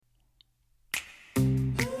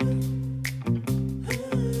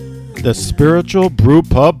The Spiritual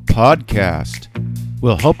Brewpub Podcast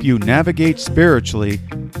will help you navigate spiritually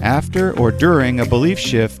after or during a belief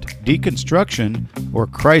shift, deconstruction, or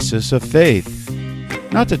crisis of faith.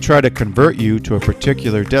 Not to try to convert you to a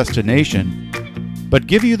particular destination, but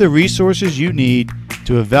give you the resources you need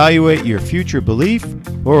to evaluate your future belief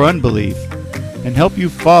or unbelief and help you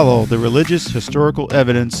follow the religious historical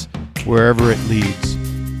evidence wherever it leads.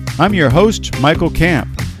 I'm your host, Michael Camp,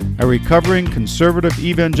 a recovering conservative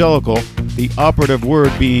evangelical, the operative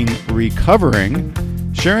word being recovering,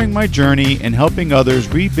 sharing my journey and helping others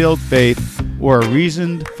rebuild faith or a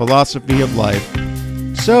reasoned philosophy of life.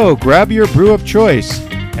 So grab your brew of choice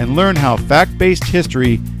and learn how fact-based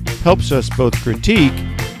history helps us both critique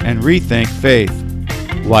and rethink faith.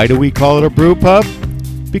 Why do we call it a brew pub?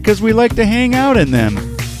 Because we like to hang out in them,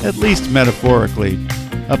 at least metaphorically.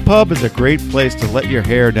 A pub is a great place to let your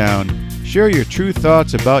hair down, share your true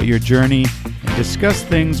thoughts about your journey, and discuss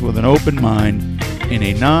things with an open mind in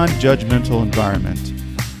a non-judgmental environment.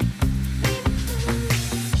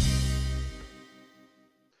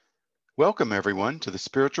 Welcome, everyone, to the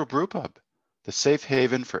Spiritual Brewpub, the safe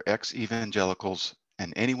haven for ex-evangelicals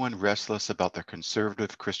and anyone restless about their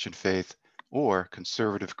conservative Christian faith or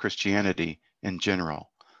conservative Christianity in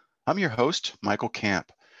general. I'm your host, Michael Camp.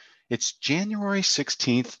 It's January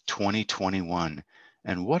 16th, 2021,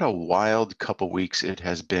 and what a wild couple weeks it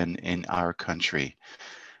has been in our country.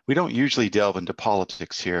 We don't usually delve into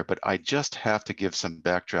politics here, but I just have to give some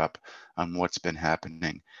backdrop on what's been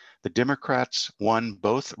happening. The Democrats won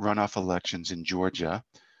both runoff elections in Georgia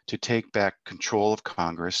to take back control of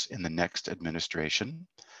Congress in the next administration.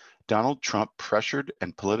 Donald Trump pressured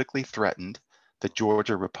and politically threatened the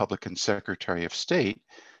Georgia Republican Secretary of State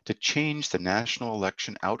to change the national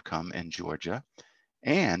election outcome in Georgia.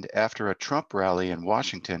 And after a Trump rally in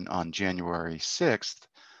Washington on January 6th,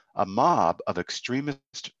 a mob of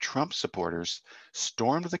extremist Trump supporters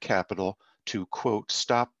stormed the Capitol to, quote,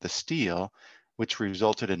 stop the steal, which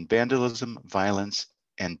resulted in vandalism, violence,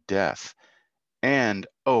 and death. And,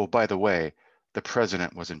 oh, by the way, the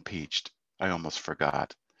president was impeached. I almost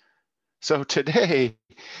forgot. So today,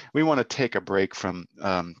 we want to take a break from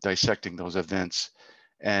dissecting those events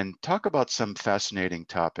and talk about some fascinating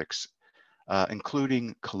topics,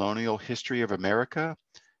 including colonial history of America,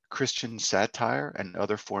 Christian satire and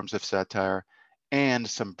other forms of satire, and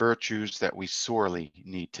some virtues that we sorely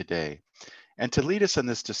need today. And to lead us in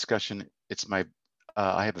this discussion,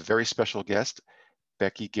 I have a very special guest,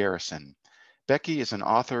 Becky Garrison. Becky is an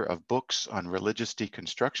author of books on religious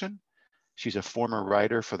deconstruction. She's a former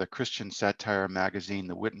writer for the Christian satire magazine,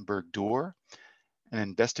 The Wittenberg Door, an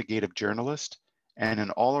investigative journalist, and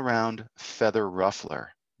an all-around feather ruffler.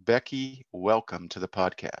 Becky, welcome to the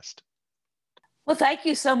podcast. Well, thank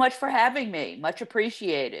you so much for having me. Much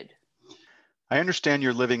appreciated. I understand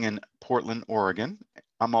you're living in Portland, Oregon.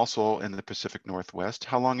 I'm also in the Pacific Northwest.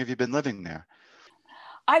 How long have you been living there?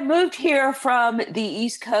 I moved here from the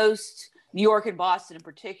East Coast, New York and Boston in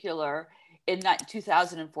particular, in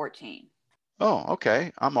 2014. Oh,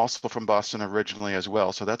 okay. I'm also from Boston originally as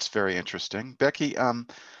well, so that's very interesting. Becky, I'm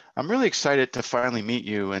really excited to finally meet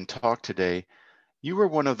you and talk today. You were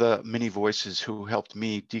one of the many voices who helped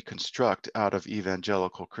me deconstruct out of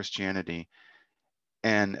evangelical Christianity.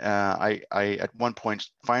 And I at one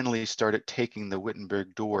point finally started taking the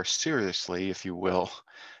Wittenberg Door seriously, if you will,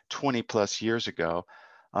 20 plus years ago.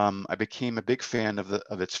 I became a big fan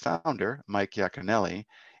of its founder, Mike Yaconelli,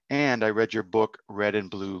 and I read your book, Red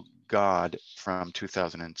and Blue God, from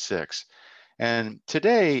 2006. And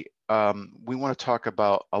today, we want to talk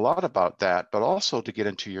about a lot about that, but also to get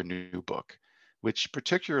into your new book, which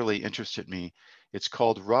particularly interested me. It's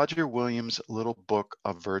called Roger Williams' Little Book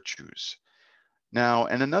of Virtues. Now,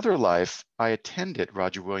 in another life, I attended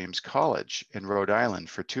Roger Williams College in Rhode Island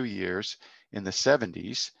for 2 years in the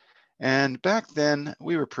 70s. And back then,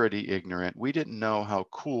 we were pretty ignorant. We didn't know how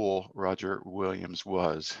cool Roger Williams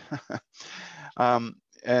was.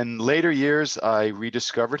 In later years, I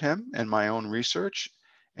rediscovered him in my own research,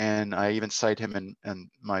 and I even cite him in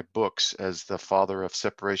my books as the father of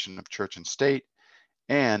separation of church and state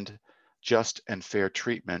and just and fair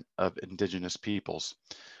treatment of indigenous peoples.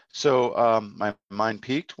 So my mind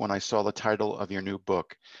peaked when I saw the title of your new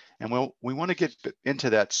book. And we want to get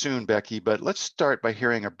into that soon, Becky, but let's start by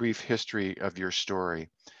hearing a brief history of your story.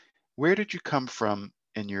 Where did you come from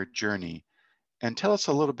in your journey? And tell us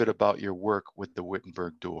a little bit about your work with the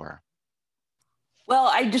Wittenberg Door. Well,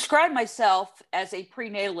 I describe myself as a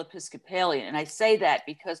prenatal Episcopalian, and I say that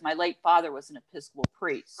because my late father was an Episcopal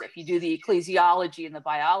priest. So if you do the ecclesiology and the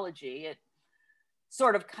biology, it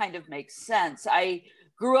sort of kind of makes sense. I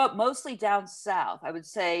grew up mostly down south. I would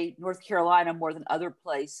say North Carolina more than other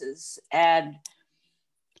places, and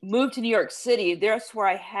moved to New York City. That's where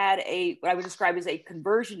I had what I would describe as a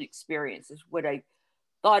conversion experience, is what I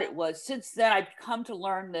thought it was. Since then, I've come to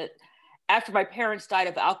learn that after my parents died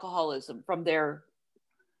of alcoholism from their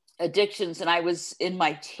addictions, and I was in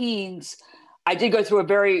my teens, I did go through a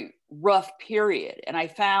very rough period. And I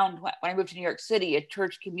found when I moved to New York City, a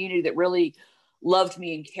church community that really loved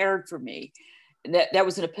me and cared for me. And that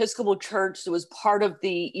was an Episcopal church that was part of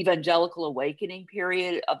the evangelical awakening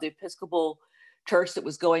period of the Episcopal church that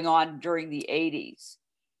was going on during the 80s.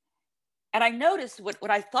 And I noticed what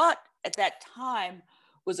I thought at that time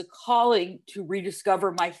was a calling to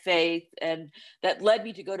rediscover my faith. And that led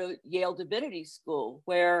me to go to Yale Divinity School,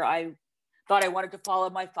 where I thought I wanted to follow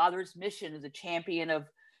my father's mission as a champion of,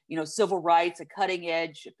 civil rights, a cutting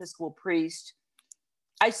edge Episcopal priest.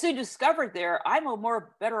 I soon discovered there, I'm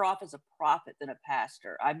better off as a prophet than a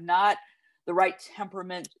pastor. I'm not the right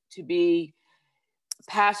temperament to be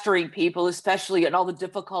pastoring people, especially in all the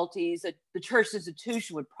difficulties that the church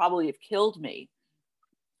institution would probably have killed me.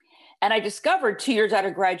 And I discovered 2 years out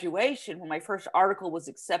of graduation, when my first article was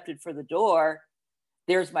accepted for the door,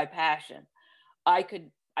 there's my passion. I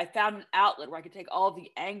found an outlet where I could take all of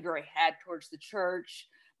the anger I had towards the church,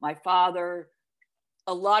 my father,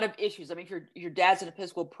 a lot of issues. I mean, if your dad's an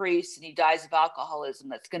Episcopal priest and he dies of alcoholism,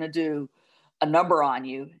 that's going to do a number on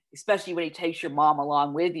you, especially when he takes your mom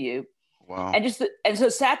along with you. Wow. And so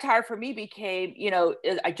satire for me became,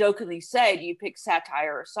 I jokingly say, do you pick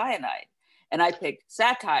satire or cyanide? And I picked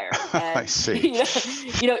satire. And, I see.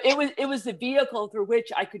 It was the vehicle through which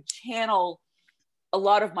I could channel a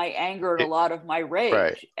lot of my anger and a lot of my rage.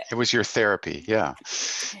 Right. It was your therapy. Yeah.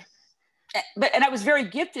 And I was very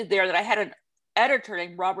gifted there that I had an editor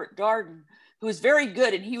named Robert Darden, who was very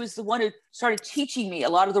good. And he was the one who started teaching me a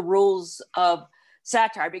lot of the rules of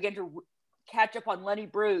satire. I began to catch up on Lenny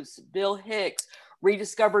Bruce, Bill Hicks,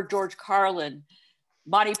 rediscovered George Carlin.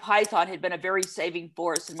 Monty Python had been a very saving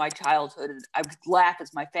force in my childhood. And I would laugh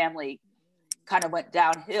as my family kind of went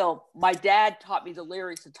downhill. My dad taught me the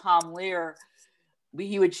lyrics of Tom Lear.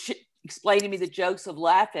 He would explain to me the jokes of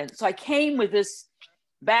laughing. So I came with this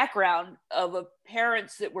background of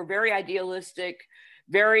parents that were very idealistic,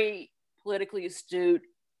 very politically astute,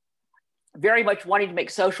 very much wanting to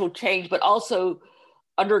make social change, but also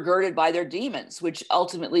undergirded by their demons, which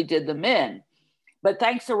ultimately did them in. But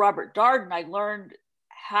thanks to Robert Darden, I learned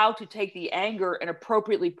how to take the anger and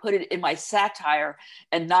appropriately put it in my satire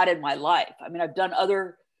and not in my life. I mean, I've done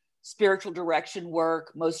other spiritual direction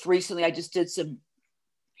work. Most recently, I just did some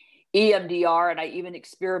EMDR, and I even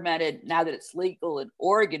experimented, now that it's legal in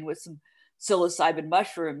Oregon, with some psilocybin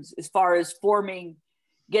mushrooms as far as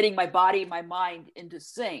getting my body and my mind into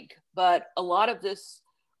sync. But a lot of this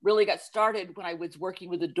really got started when I was working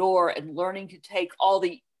with the door and learning to take all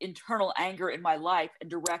the internal anger in my life and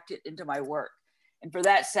direct it into my work. And for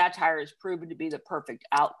that, satire has proven to be the perfect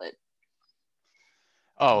outlet.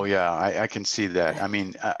 Oh yeah, I can see that. I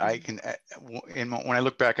mean, I can. When I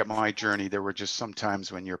look back at my journey, there were just some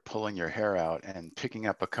times when you're pulling your hair out and picking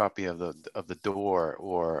up a copy of the Door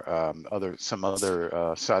or some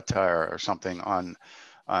other satire or something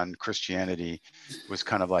on Christianity was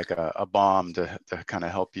kind of like a balm to kind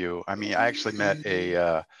of help you. I mean, I actually met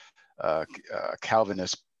a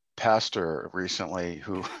Calvinist pastor recently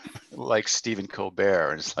who likes Stephen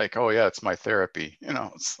Colbert, and it's like, oh yeah, it's my therapy,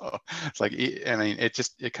 so it's like, I mean,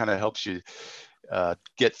 it kind of helps you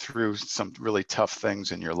get through some really tough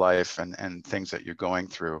things in your life and things that you're going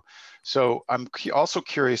through. So I'm also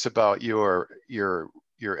curious about your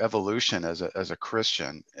evolution as a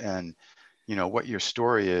Christian, and what your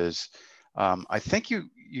story is. I think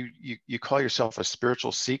you call yourself a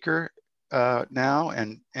spiritual seeker now,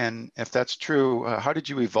 and if that's true, how did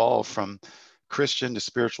you evolve from Christian to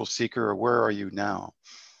spiritual seeker, or where are you now?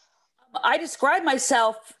 I describe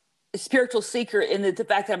myself a spiritual seeker in the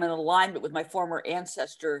fact that I'm in alignment with my former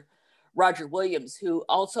ancestor, Roger Williams, who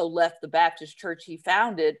also left the Baptist church he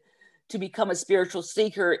founded to become a spiritual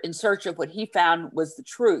seeker in search of what he found was the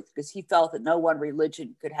truth, because he felt that no one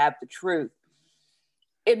religion could have the truth.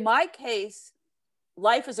 In my case,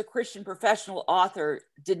 life as a Christian professional author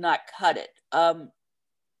did not cut it.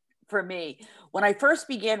 For me, when I first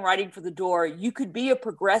began writing for the Door, you could be a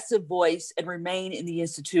progressive voice and remain in the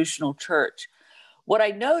institutional church. What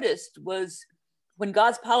I noticed was when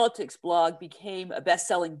God's Politics blog became a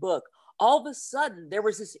best-selling book, all of a sudden there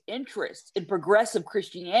was this interest in progressive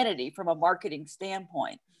Christianity from a marketing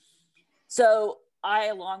standpoint. So I,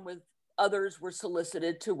 along with others, were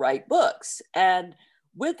solicited to write books. And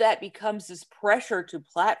with that becomes this pressure to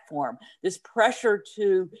platform, this pressure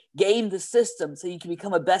to game the system so you can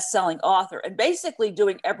become a best-selling author, and basically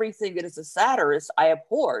doing everything that as a satirist I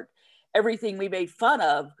abhorred, everything we made fun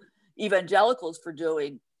of evangelicals for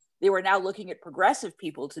doing, they were now looking at progressive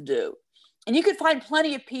people to do. And you could find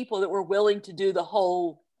plenty of people that were willing to do the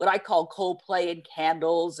whole, what I call Coldplay and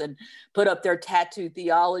candles, and put up their tattoo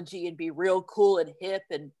theology and be real cool and hip.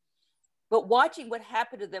 But watching what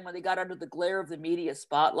happened to them when they got under the glare of the media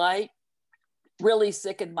spotlight really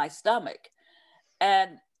sickened my stomach.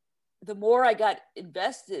 And the more I got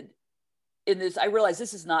invested in this, I realized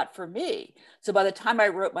this is not for me. So by the time I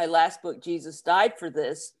wrote my last book, Jesus Died for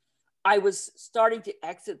This, I was starting to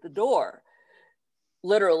exit the door,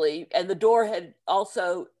 literally. And the door had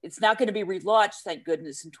also, it's not going to be relaunched, thank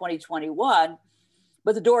goodness, in 2021.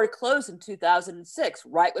 But the door had closed in 2006,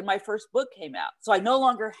 right when my first book came out. So I no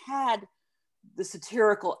longer had the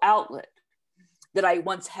satirical outlet that I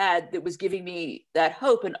once had that was giving me that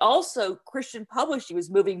hope. And also Christian publishing was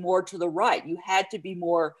moving more to the right. You had to be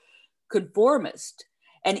more conformist.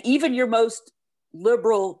 And even your most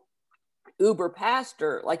liberal uber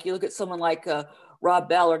pastor, like you look at someone like Rob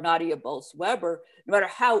Bell or Nadia Bolz-Weber, no matter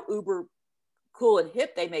how uber cool and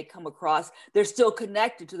hip they may come across, they're still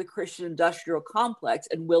connected to the Christian industrial complex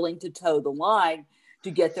and willing to toe the line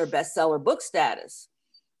to get their bestseller book status.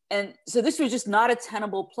 And so this was just not a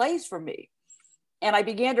tenable place for me. And I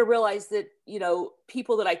began to realize that,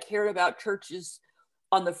 people that I cared about, churches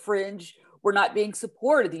on the fringe, were not being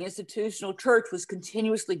supported. The institutional church was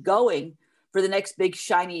continuously going for the next big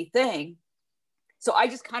shiny thing. So I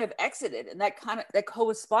just kind of exited, and that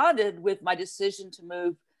corresponded with my decision to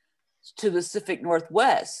move to the Pacific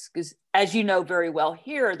Northwest. Because as you know very well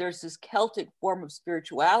here, there's this Celtic form of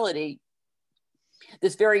spirituality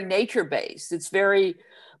that's very nature-based. It's very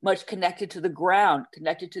much connected to the ground,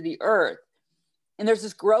 connected to the earth. And there's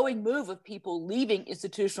this growing move of people leaving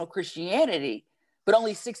institutional Christianity, but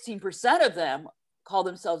only 16% of them call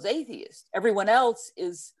themselves atheists. Everyone else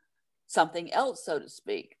is something else, so to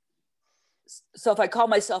speak. So if I call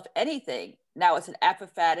myself anything, now it's an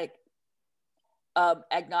apophatic,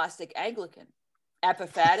 agnostic Anglican.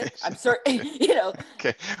 Apophatic, I'm certain,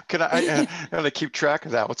 Okay, I'm going to keep track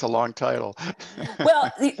of that. What's a long title?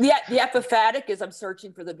 Well, the apophatic is I'm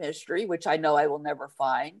searching for the mystery, which I know I will never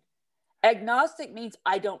find. Agnostic means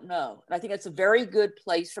I don't know. And I think that's a very good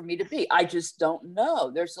place for me to be. I just don't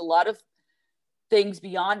know. There's a lot of things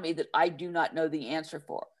beyond me that I do not know the answer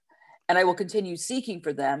for. And I will continue seeking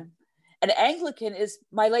for them. And Anglican is,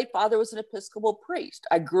 my late father was an Episcopal priest.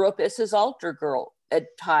 I grew up as his altar girl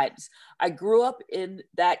at times. I grew up in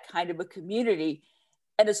that kind of a community.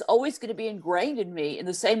 And it's always going to be ingrained in me in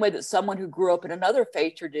the same way that someone who grew up in another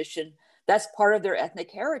faith tradition, that's part of their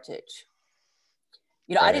ethnic heritage.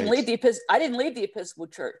 Right. I didn't leave the Episcopal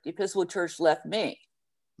Church. The Episcopal Church left me.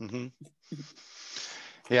 Mm-hmm.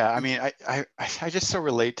 Yeah, I mean, I just so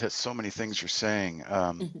relate to so many things you're saying.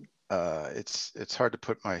 It's hard to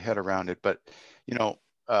put my head around it, but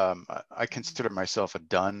I consider myself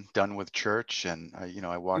done with church, and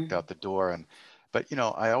I walked out the door, but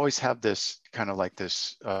I always have this kind of like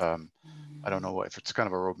this. I don't know if it's kind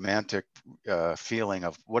of a romantic feeling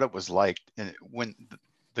of what it was like when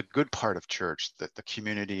the good part of church, the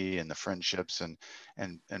community and the friendships and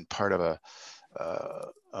part of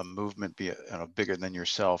a movement bigger than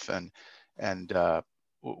yourself. And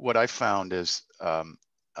what I found is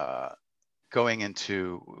going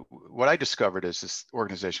into what I discovered is this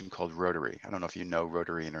organization called Rotary. I don't know if you know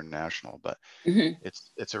Rotary International, but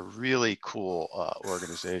it's a really cool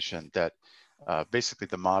organization that basically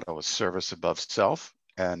the motto is service above self.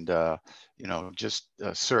 And just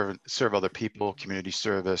serve other people, community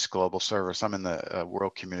service, global service. I'm in the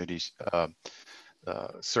World Community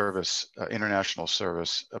Service, international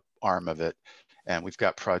service arm of it, and we've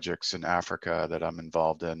got projects in Africa that I'm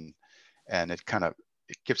involved in, and it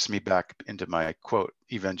gets me back into my quote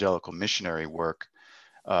evangelical missionary work,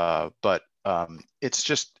 but it's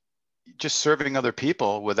just serving other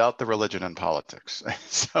people without the religion and politics.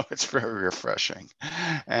 So it's very refreshing.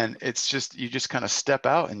 And it's just, you just kind of step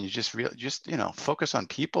out and you just focus on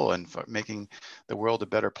people and making the world a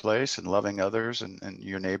better place and loving others and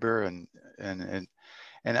your neighbor. And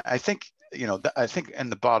I think, I think in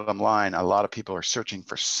the bottom line, a lot of people are searching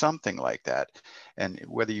for something like that. And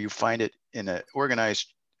whether you find it in an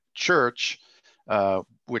organized church,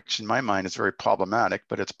 which in my mind is very problematic,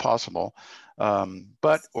 but it's possible.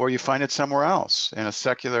 Or you find it somewhere else in a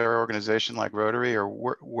secular organization like Rotary, or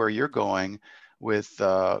where you're going with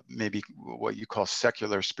maybe what you call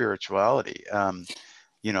secular spirituality.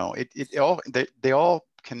 They all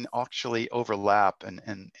can actually overlap and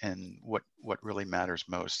what really matters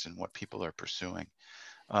most and what people are pursuing.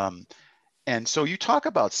 And so you talk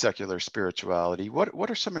about secular spirituality. What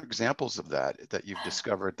are some examples of that you've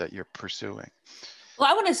discovered that you're pursuing? Well,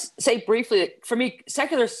 I want to say briefly that for me,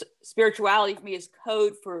 secular spirituality for me is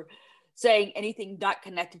code for saying anything not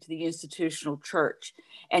connected to the institutional church.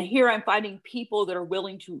 And here I'm finding people that are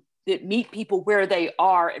willing to that meet people where they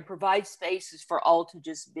are and provide spaces for all to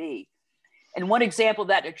just be. And one example of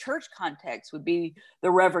that in a church context would be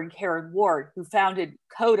the Reverend Karen Ward, who founded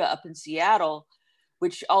CODA up in Seattle,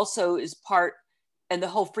 which also is part, and the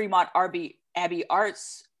whole Fremont Abbey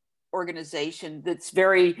Arts organization that's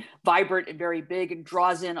very vibrant and very big and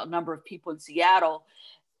draws in a number of people in Seattle.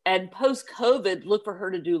 And post-COVID, look for her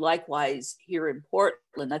to do likewise here in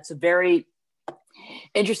Portland. That's a very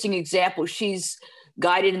interesting example. She's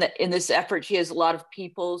guided in this effort. She has a lot of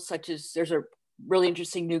people, such as there's a really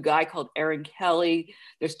interesting new guy called Aaron Kelly.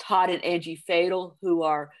 There's Todd and Angie Fatal, who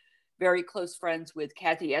are very close friends with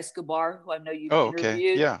Kathy Escobar, who I know you've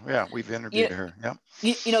interviewed. Yeah, we've interviewed her. Yeah.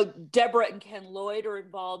 You know, Deborah and Ken Lloyd are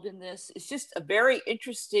involved in this. It's just a very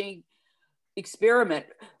interesting experiment.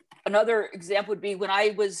 Another example would be when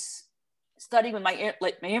I was studying with my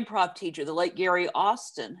improv teacher, the late Gary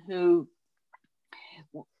Austin, who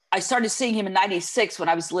I started seeing him in '96 when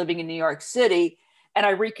I was living in New York City. And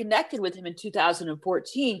I reconnected with him in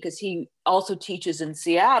 2014 because he also teaches in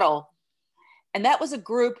Seattle. And that was a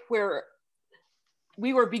group where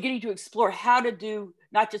we were beginning to explore how to do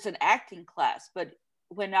not just an acting class, but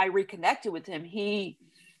when I reconnected with him, he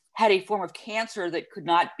had a form of cancer that could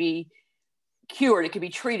not be cured. It could be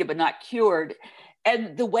treated, but not cured.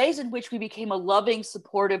 And the ways in which we became a loving,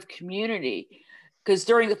 supportive community, because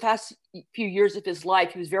during the past few years of his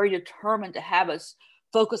life, he was very determined to have us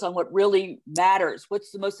focus on what really matters.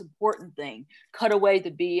 What's the most important thing? Cut away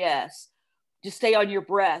the BS. Just stay on your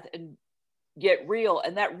breath and get real.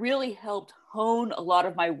 And that really helped hone a lot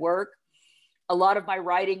of my work, a lot of my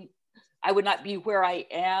writing. I would not be where I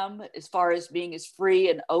am as far as being as free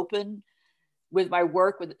and open with my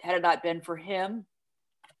work had it not been for him.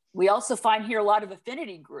 We also find here a lot of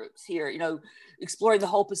affinity groups here, you know, exploring the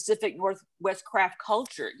whole Pacific Northwest craft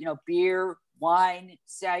culture, you know, beer, wine,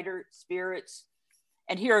 cider, spirits.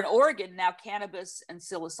 And here in Oregon, now cannabis and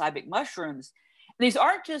psilocybin mushrooms. And these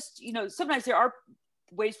aren't just, you know, sometimes there are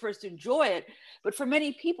ways for us to enjoy it, but for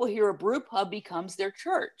many people here, a brew pub becomes their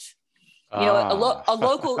church. You know, a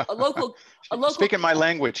local. Speaking my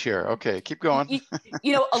language here. Okay, keep going.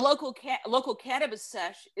 You know, a local cannabis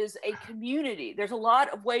sesh is a community. There's a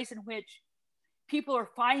lot of ways in which people are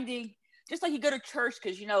finding, just like you go to church,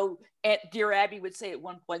 because, you know, Aunt Dear Abby would say at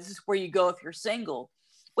one point, this is where you go if you're single.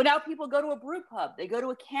 Well, now people go to a brew pub, they go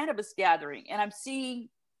to a cannabis gathering, and I'm seeing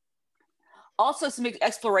also some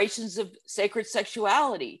explorations of sacred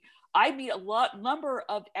sexuality. I meet a number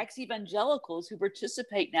of ex-evangelicals who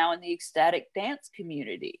participate now in the ecstatic dance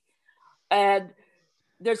community. And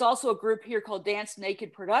there's also a group here called Dance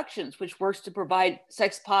Naked Productions, which works to provide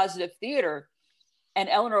sex-positive theater. And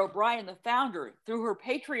Eleanor O'Brien, the founder, through her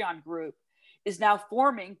Patreon group, is now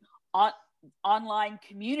forming online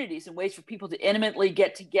communities and ways for people to intimately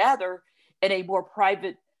get together in a more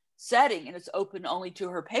private setting. And it's open only to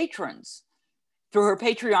her patrons through her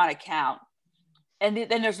Patreon account. And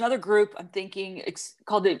then there's another group I'm thinking it's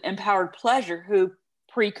called the Empowered Pleasure, who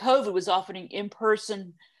pre-COVID was offering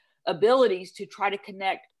in-person abilities to try to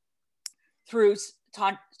connect through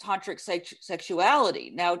tantric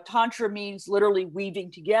sexuality. Now, tantra means literally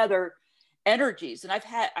weaving together energies. And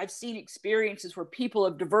I've seen experiences where people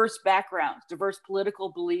of diverse backgrounds, diverse political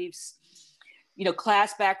beliefs, you know,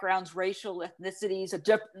 class backgrounds, racial ethnicities,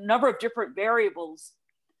 a number of different variables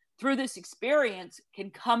through this experience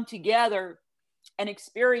can come together and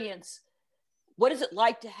experience what is it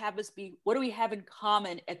like to have us be, what do we have in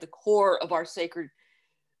common at the core of our sacred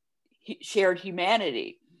shared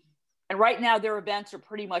humanity. And right now their events are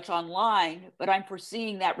pretty much online, but I'm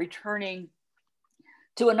foreseeing that returning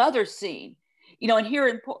to another scene. You know, and here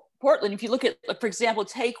in Portland, if you look at, for example,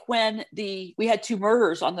 take when we had 2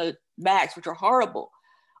 murders on the Max, which are horrible.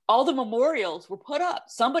 All the memorials were put up.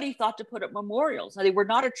 Somebody thought to put up memorials. Now, they were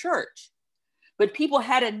not a church, but people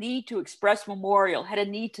had a need to express memorial, had a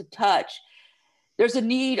need to touch. There's a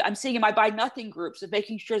need, I'm seeing in my Buy Nothing groups, of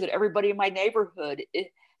making sure that everybody in my neighborhood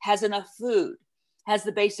has enough food, has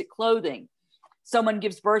the basic clothing. Someone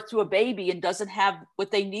gives birth to a baby and doesn't have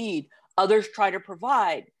what they need. Others try to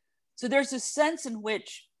provide. So there's this sense in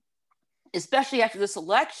which, especially after this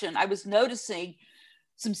election, I was noticing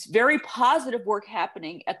some very positive work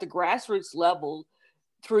happening at the grassroots level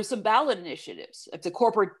through some ballot initiatives. If the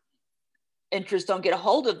corporate interests don't get a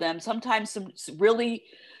hold of them, sometimes some really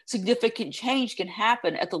significant change can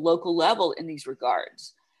happen at the local level in these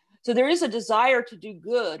regards. So there is a desire to do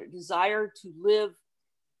good, a desire to live,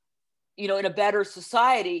 in a better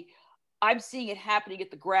society. I'm seeing it happening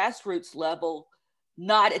at the grassroots level,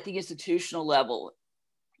 not at the institutional level.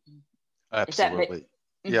 Absolutely.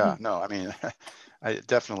 Yeah, no, I mean, I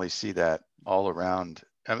definitely see that all around.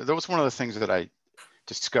 I mean, that was one of the things that I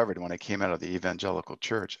discovered when I came out of the evangelical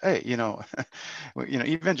church. Hey,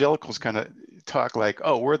 evangelicals kind of talk like,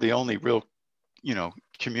 oh, we're the only real,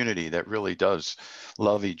 community that really does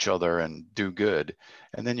love each other and do good.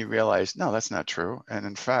 And then you realize, no, that's not true. And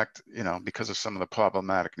in fact, because of some of the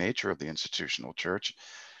problematic nature of the institutional church,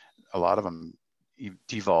 a lot of them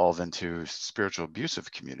devolve into spiritual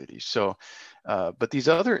abusive communities. So, but these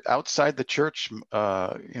other outside the church,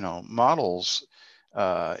 models,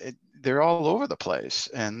 they're all over the place,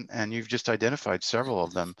 and you've just identified several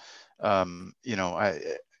of them.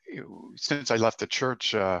 Since I left the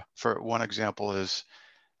church, for one example is,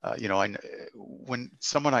 when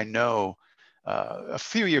someone I know, a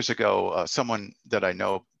few years ago, someone that I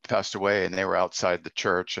know passed away, and they were outside the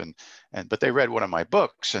church, but they read one of my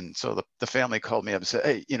books, and so the family called me up and said,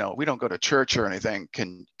 hey, we don't go to church or anything.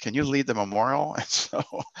 Can you lead the memorial?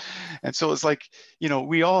 And so it's like,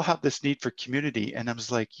 we all have this need for community, and I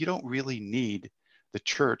was like, you don't really need the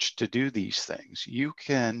church to do these things. You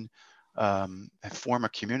can form a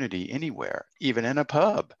community anywhere, even in a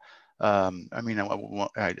pub. I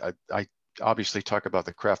obviously talk about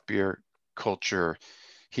the craft beer culture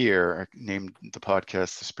here. I named the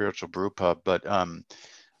podcast The Spiritual Brew Pub, but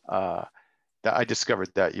I discovered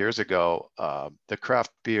that years ago. The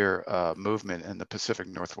craft beer movement in the Pacific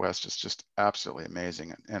Northwest is just absolutely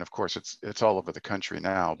amazing, and of course it's all over the country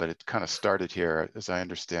now, but it kind of started here, as I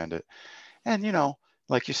understand it. And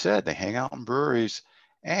like you said, they hang out in breweries,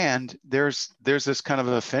 and there's this kind of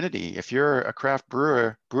affinity. If you're a craft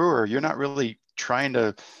brewer, you're not really trying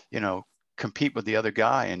to compete with the other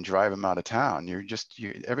guy and drive him out of town.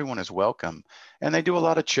 Everyone is welcome, and they do a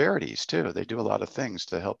lot of charities too. They do a lot of things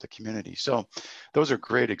to help the community. So those are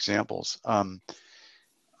great examples. And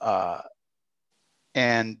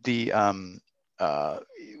the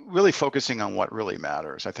really focusing on what really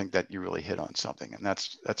matters. I think that you really hit on something, and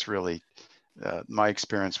that's really my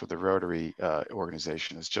experience with the Rotary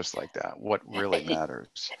organization is just like that. What really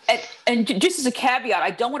matters. And just as a caveat,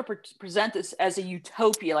 I don't want to present this as a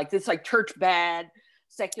utopia, like this, like church bad,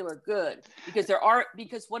 secular good,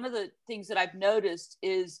 because one of the things that I've noticed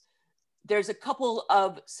is there's a couple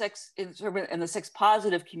of in the sex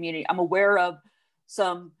positive community. I'm aware of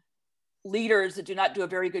some leaders that do not do a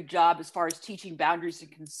very good job as far as teaching boundaries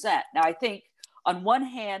and consent. Now, I think on one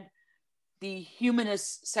hand, the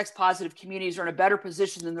humanist sex positive communities are in a better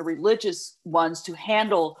position than the religious ones to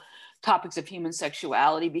handle topics of human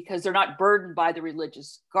sexuality, because they're not burdened by the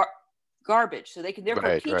religious garbage. So they can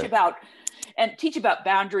therefore teach about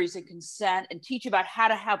boundaries and consent, and teach about how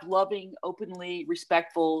to have loving, openly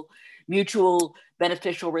respectful, mutual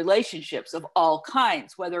beneficial relationships of all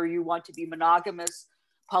kinds, whether you want to be monogamous,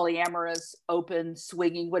 polyamorous, open,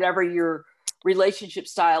 swinging, whatever your relationship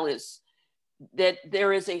style is, that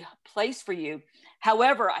there is a place for you.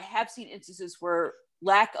 However, I have seen instances where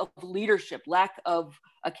lack of leadership, lack of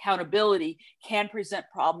accountability can present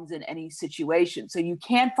problems in any situation. So you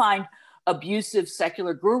can find abusive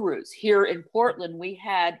secular gurus. Here in Portland, we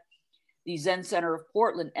had the Zen Center of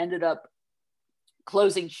Portland ended up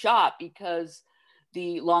closing shop because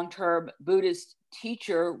the long-term Buddhist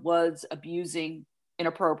teacher was abusing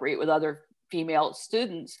inappropriate with other female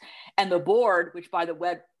students. And the board, which by the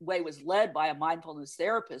way was led by a mindfulness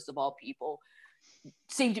therapist of all people,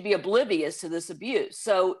 seemed to be oblivious to this abuse.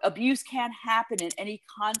 So abuse can happen in any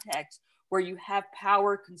context where you have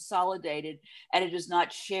power consolidated and it is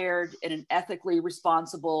not shared in an ethically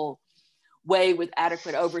responsible way with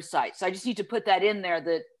adequate oversight. So I just need to put that in there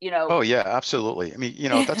that, Oh yeah, absolutely. I mean,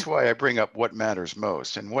 that's why I bring up what matters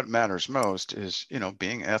most. And what matters most is,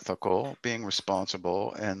 being ethical, being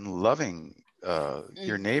responsible, and loving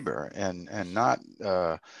your neighbor, and not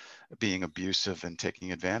being abusive and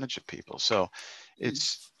taking advantage of people. So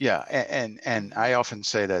it's, yeah. And I often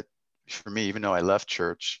say that for me, even though I left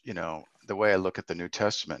church, the way I look at the New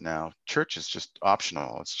Testament now, church is just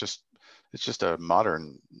optional. It's just a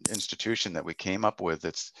modern institution that we came up with.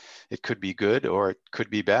 It could be good or it could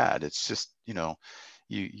be bad. It's just, a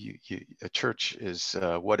church is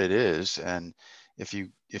what it is. And if you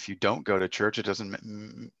don't go to church, it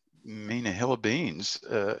doesn't mean a hill of beans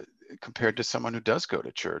compared to someone who does go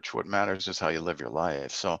to church. What matters is how you live your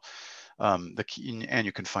life. So and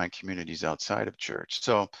you can find communities outside of church.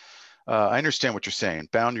 So I understand what you're saying.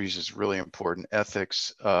 Boundaries is really important.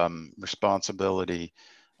 Ethics, responsibility.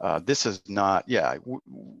 This is not, the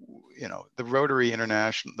Rotary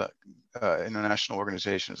International, international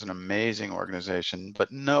organization is an amazing organization,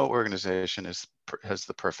 but no organization has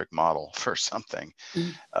the perfect model for something.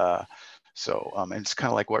 And it's kind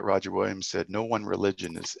of like what Roger Williams said: no one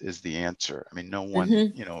religion is the answer. I mean, no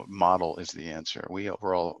one model is the answer.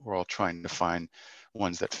 We're all trying to find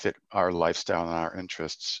ones that fit our lifestyle and our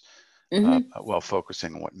interests, while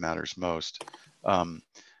focusing on what matters most.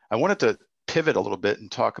 I wanted to pivot a little bit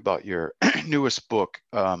and talk about your newest book,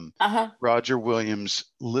 Roger Williams'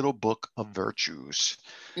 Little Book of Virtues.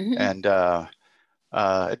 And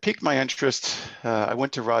it piqued my interest. I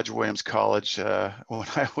went to Roger Williams College when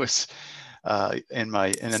I was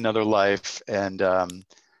in another life, and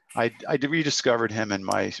I rediscovered him in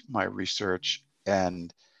my research,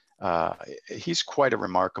 and he's quite a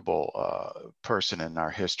remarkable person in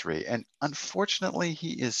our history. And unfortunately,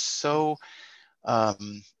 he is so I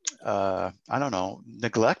don't know,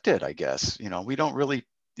 neglected, I guess. We don't really,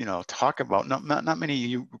 talk about, not many.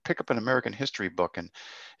 You pick up an American history book and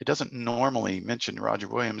it doesn't normally mention Roger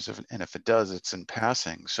Williams, and if it does, it's in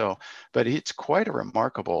passing. So, but it's quite a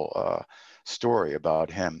remarkable story about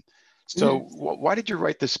him. So why did you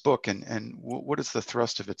write this book, and what is the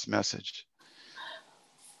thrust of its message?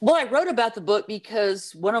 Well, I wrote about the book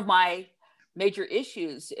because one of my major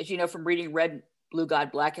issues, as you know from reading Red, Blue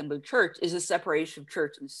God, Black and Blue Church, is the separation of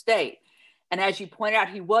church and state. And as you point out,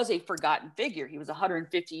 he was a forgotten figure. He was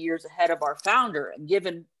 150 years ahead of our founder. And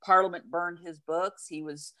given Parliament burned his books, he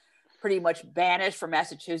was pretty much banished from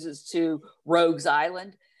Massachusetts to Rogues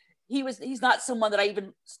Island. He's not someone that I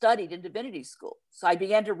even studied in divinity school. So I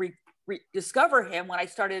began to rediscover him when I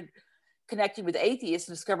started connecting with atheists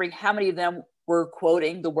and discovering how many of them were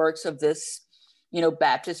quoting the works of this,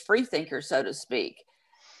 Baptist freethinker, so to speak.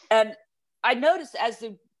 And I noticed as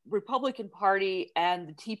the Republican Party and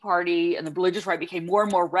the Tea Party and the religious right became more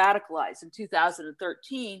and more radicalized in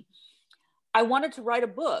 2013, I wanted to write a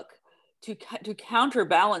book to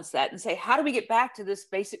counterbalance that and say, how do we get back to this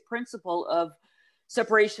basic principle of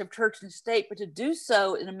separation of church and state, but to do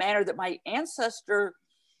so in a manner that my ancestor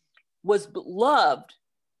was loved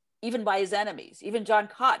even by his enemies. Even John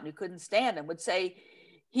Cotton, who couldn't stand him, would say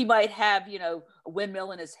he might have, a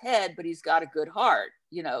windmill in his head, but he's got a good heart.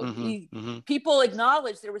 People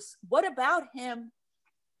acknowledge what about him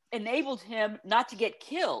enabled him not to get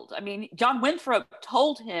killed? I mean, John Winthrop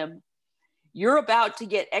told him, you're about to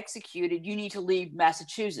get executed. You need to leave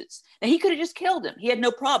Massachusetts. Now, he could have just killed him. He had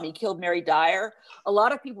no problem. He killed Mary Dyer. A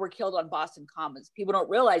lot of people were killed on Boston Commons. People don't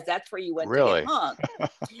realize that's where you went to get hung.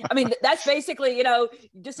 I mean, that's basically, you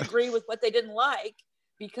disagree with what they didn't like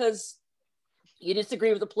because you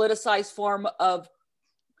disagree with the politicized form of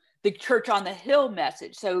the Church on the Hill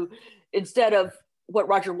message. So instead of what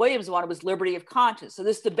Roger Williams wanted was liberty of conscience. So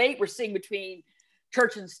this debate we're seeing between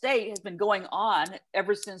church and state has been going on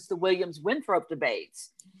ever since the Williams-Winthrop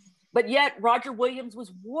debates. But yet Roger Williams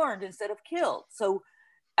was warned instead of killed. So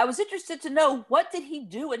I was interested to know, what did he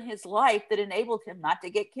do in his life that enabled him not to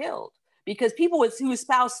get killed? Because people who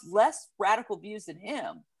espoused less radical views than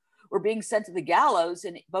him were being sent to the gallows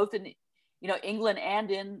in both in England and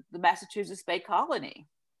in the Massachusetts Bay Colony.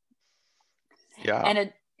 Yeah.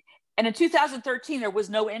 And in 2013, there was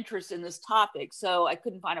no interest in this topic, so I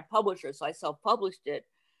couldn't find a publisher, so I self-published it.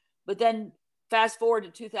 But then fast forward to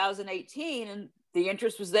 2018, and the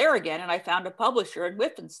interest was there again, and I found a publisher in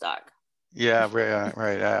Whittenstock. Yeah,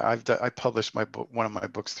 right. I published one of my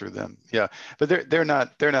books through them. Yeah, but they're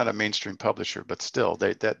not a mainstream publisher, but still,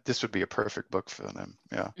 this would be a perfect book for them.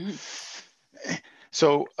 Yeah.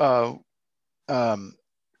 So,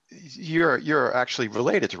 you're actually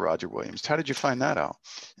related to Roger Williams. How did you find that out?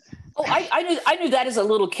 Oh, I knew that as a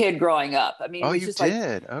little kid growing up. I mean, oh, it was you just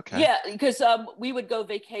did? Okay. Yeah, because we would go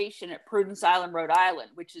vacation at Prudence Island, Rhode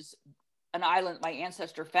Island, which is an island my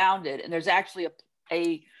ancestor founded, and there's actually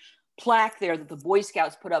a plaque there that the Boy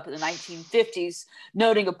Scouts put up in the 1950s,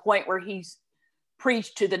 noting a point where he's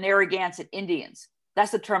preached to the Narragansett Indians.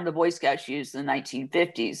 That's the term the Boy Scouts used in the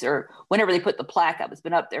 1950s, or whenever they put the plaque up. It's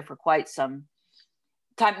been up there for quite some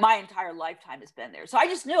time. My entire lifetime has been there. So I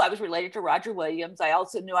just knew I was related to Roger Williams. I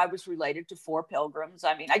also knew I was related to Four Pilgrims.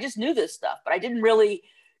 I mean, I just knew this stuff, but I didn't really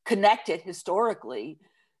connect it historically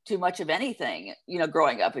to much of anything,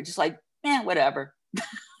 growing up. It's just like, whatever.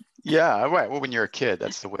 Yeah, right. Well, when you're a kid,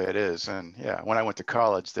 that's the way it is. And yeah, when I went to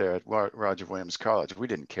college there at Roger Williams College, we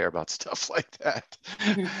didn't care about stuff like that.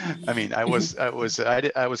 I mean, I was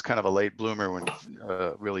kind of a late bloomer when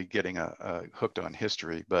really getting hooked on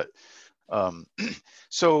history. But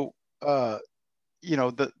so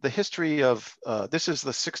the history of this is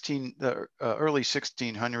the early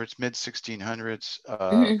 1600s, mid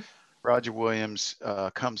 1600s. Roger Williams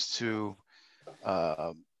comes to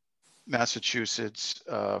Massachusetts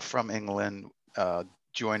from England,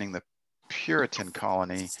 joining the Puritan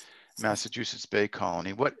colony, Massachusetts Bay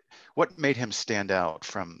Colony. What made him stand out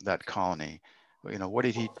from that colony? What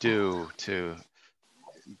did he do to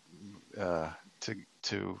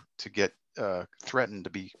get threatened to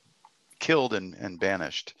be killed and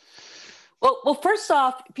banished? Well, first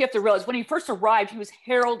off, you have to realize when he first arrived, he was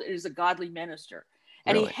heralded as a godly minister,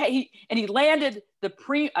 and really? he landed a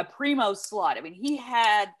primo slot. I mean, he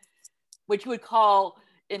had what you would call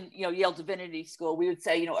in Yale Divinity School, we would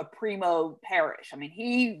say a primo parish. I mean,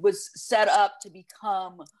 he was set up to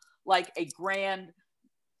become like a grand,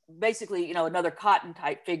 basically another Cotton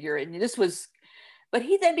type figure, and but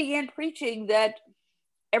he then began preaching that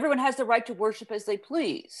everyone has the right to worship as they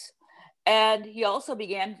please. And he also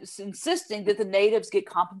began insisting that the natives get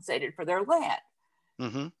compensated for their land.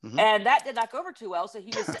 And that did not go over too well. So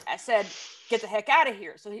he said, get the heck out of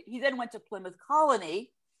here. So he then went to Plymouth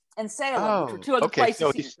Colony and Salem, which were two other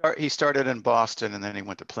places. So he started in Boston and then he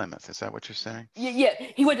went to Plymouth. Is that what you're saying? Yeah.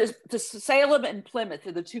 He went to Salem and Plymouth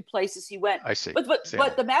are the two places he went. I see.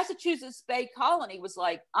 But the Massachusetts Bay Colony was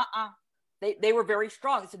like, They were very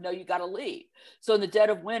strong. They said, no, you got to leave. So in the dead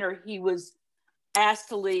of winter, he was asked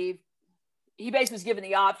to leave. He basically was given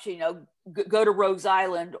the option, go to Rogues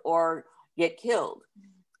Island or get killed.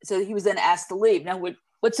 So he was then asked to leave. Now,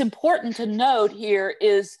 what's important to note here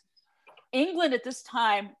is England at this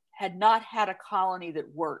time had not had a colony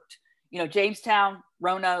that worked. Jamestown,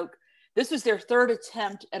 Roanoke, this was their third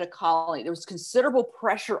attempt at a colony. There was considerable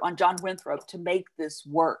pressure on John Winthrop to make this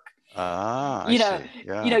work. I see.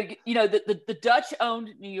 Yeah. The Dutch owned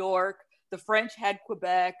New York, the French had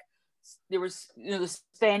Quebec, there was the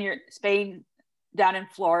Spain down in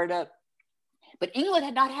Florida, but England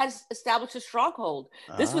had not established a stronghold.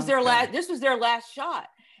 This was their last shot.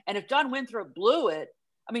 And if John Winthrop blew it,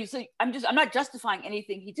 I mean, so I'm not justifying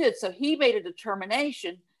anything he did. So he made a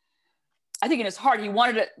determination. I think in his heart, he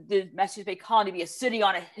wanted the Massachusetts Bay Colony to be a city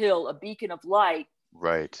on a hill, a beacon of light.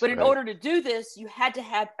 Right. But in order to do this,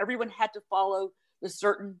 everyone had to follow the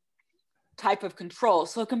certain type of control.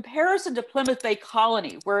 So comparison to Plymouth Bay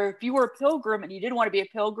Colony, where if you were a pilgrim and you didn't want to be a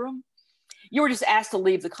pilgrim, you were just asked to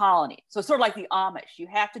leave the colony. So sort of like the Amish, you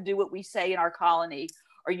have to do what we say in our colony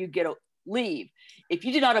or you get a leave. If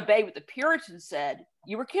you did not obey what the Puritans said,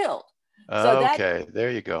 you were killed. Okay,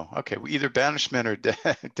 there you go. Okay, either banishment or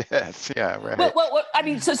death. Yeah, right. Well, I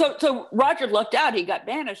mean, so Roger lucked out. He got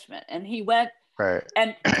banishment, and he went. Right.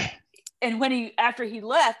 And when after he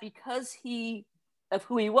left, because of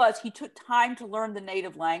who he was, he took time to learn the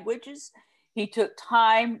native languages. He took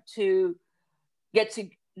time to get to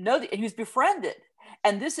know and he was befriended.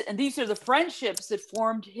 And these are the friendships that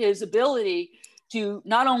formed his ability to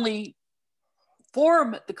not only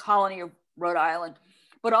form the colony of Rhode Island,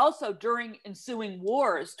 but also during ensuing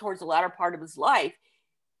wars towards the latter part of his life,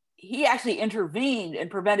 he actually intervened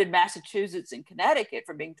and prevented Massachusetts and Connecticut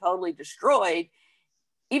from being totally destroyed,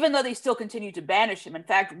 even though they still continued to banish him. In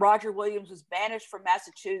fact, Roger Williams was banished from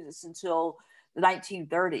Massachusetts until the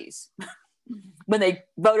 1930s, when they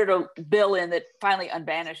voted a bill in that finally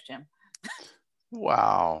unbanished him.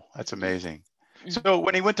 Wow, that's amazing. So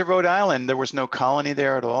when he went to Rhode Island, there was no colony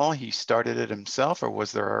there at all? He started it himself, or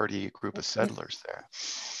was there already a group of settlers there?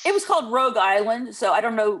 It was called Rogue Island, so I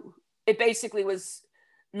don't know. It basically was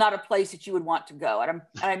not a place that you would want to go.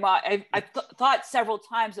 I thought several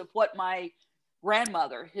times of what my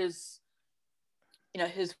grandmother, his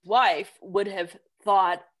wife, would have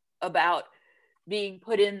thought about being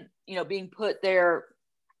put there,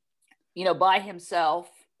 by himself.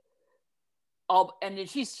 And then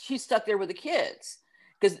she's stuck there with the kids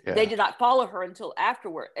because they did not follow her until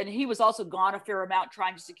afterward. And he was also gone a fair amount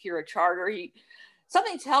trying to secure a charter.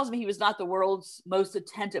 Something tells me he was not the world's most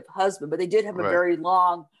attentive husband, but they did have a very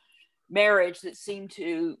long marriage that seemed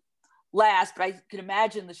to last. But I can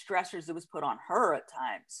imagine the stressors that was put on her at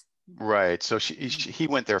times. Right. So he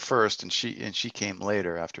went there first, and she came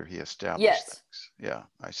later after he established things. Yeah,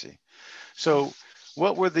 I see. So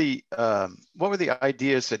what were the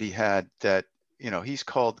ideas that he had that, he's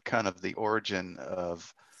called kind of the origin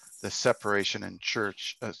of the separation of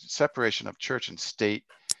church and state,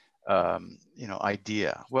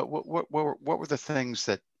 idea? What were the things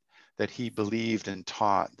that he believed and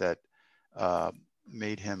taught that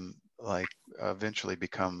made him eventually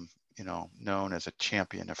become, known as a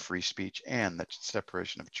champion of free speech and the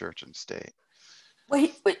separation of church and state? Well,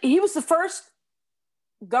 he was the first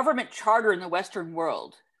government charter in the Western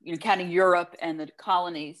world, counting Europe and the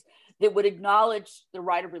colonies, that would acknowledge the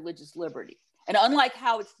right of religious liberty. And unlike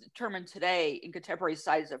how it's determined today in contemporary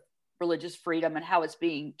studies of religious freedom and how it's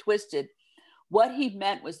being twisted, what he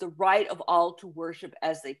meant was the right of all to worship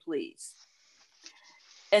as they please.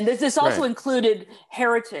 And this also included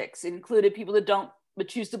heretics, it included people that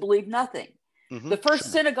choose to believe nothing. Mm-hmm. The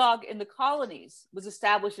first synagogue in the colonies was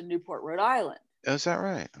established in Newport, Rhode Island. Is that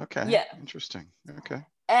right? Okay. Yeah. Interesting. Okay.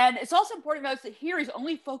 And it's also important to note that here he's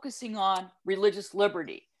only focusing on religious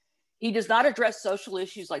liberty. He does not address social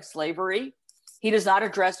issues like slavery. He does not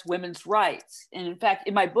address women's rights. And in fact,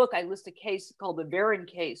 in my book, I list a case called the Varon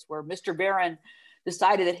case, where Mr. Varon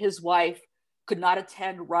decided that his wife could not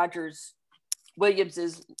attend Rogers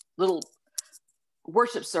Williams's little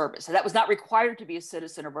worship service. And that was not required to be a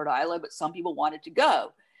citizen of Rhode Island, but some people wanted to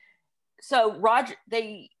go. So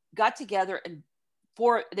they got together and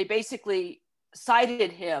they basically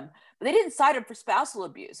cited him, but they didn't cite him for spousal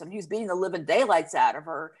abuse. I mean, he was beating the living daylights out of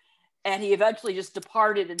her, and he eventually just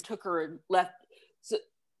departed and took her and left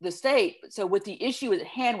the state. So what the issue at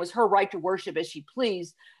hand was her right to worship as she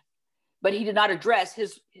pleased, but he did not address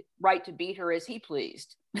his right to beat her as he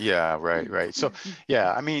pleased. Yeah, right. So,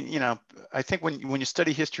 yeah, I mean, I think when you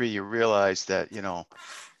study history, you realize that,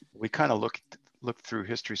 we kind of look through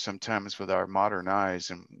history sometimes with our modern eyes,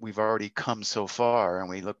 and we've already come so far, and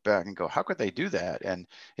we look back and go, how could they do that? And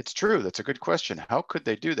it's true. That's a good question. How could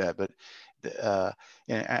they do that? But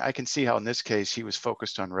and I can see how in this case he was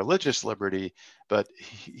focused on religious liberty, but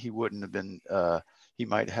he wouldn't have been, he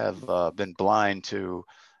might have been blind to,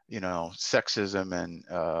 sexism and,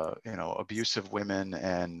 abusive women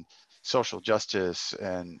and social justice.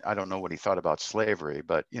 And I don't know what he thought about slavery,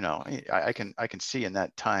 but, I can see in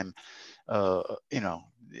that time,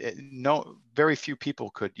 very few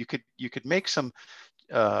people you could make some,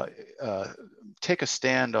 take a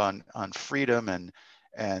stand on freedom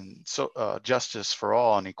and so justice for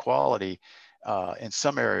all and equality in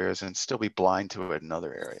some areas and still be blind to it in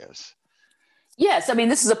other areas. Yes, I mean,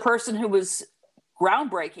 this is a person who was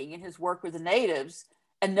groundbreaking in his work with the natives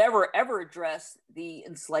and never ever addressed the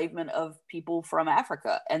enslavement of people from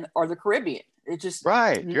Africa or the Caribbean. It just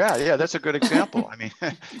yeah, that's a good example. I mean,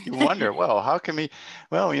 you wonder, well, how can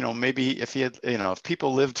maybe if he had, if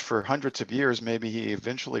people lived for hundreds of years, maybe he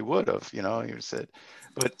eventually would have, he said.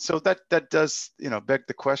 But so that does, beg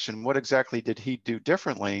the question, what exactly did he do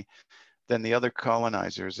differently than the other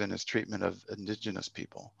colonizers in his treatment of indigenous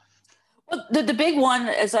people? Well, the big one,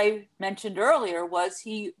 as I mentioned earlier, was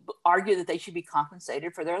he argued that they should be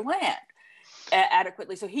compensated for their land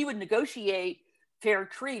adequately. So he would negotiate fair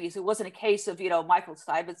treaties. It wasn't a case of, Michael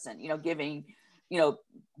Stuyvesant, giving,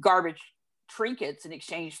 garbage trinkets in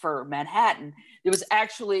exchange for Manhattan. There was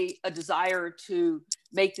actually a desire to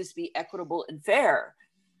make this be equitable and fair,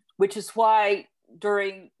 which is why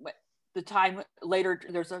during the time later,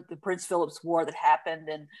 there's the Prince Philip's War that happened.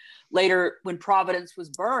 And later when Providence was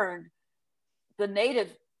burned, the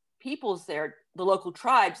native peoples there, the local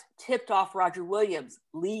tribes, tipped off Roger Williams,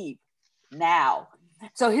 leave now.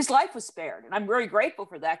 So his life was spared. And I'm very grateful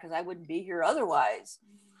for that because I wouldn't be here otherwise.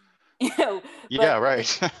 Yeah,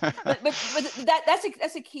 right. but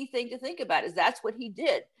that's a key thing to think about is that's what he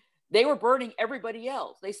did. They were burning everybody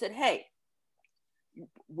else. They said, hey,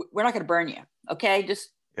 we're not going to burn you. Okay. Just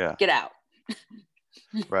get out.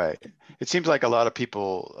 Right. It seems like a lot of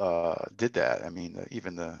people did that. I mean,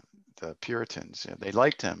 even the Puritans, they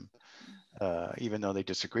liked him, even though they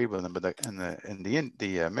disagreed with him. But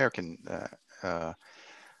the American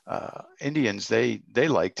Indians, they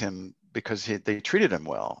liked him because they treated him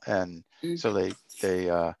well, and so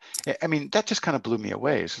I mean, that just kind of blew me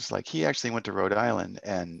away. It's just like he actually went to Rhode Island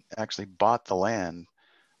and actually bought the land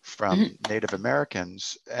from Native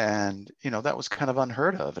Americans, and that was kind of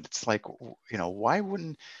unheard of. And it's like, why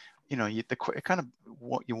wouldn't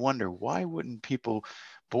you wonder, why wouldn't people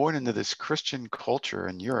born into this Christian culture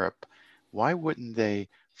in Europe, why wouldn't they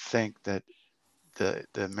think that the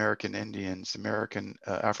American Indians,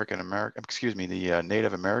 African American, the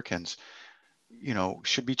Native Americans,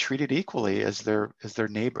 should be treated equally as their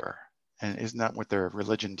neighbor? And isn't that what their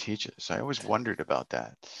religion teaches? I always wondered about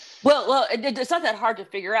that. Well, it's not that hard to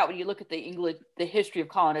figure out when you look at the history of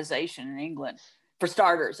colonization in England. For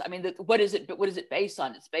starters, I mean, what is it based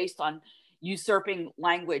on? It's based on usurping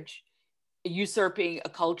language, usurping a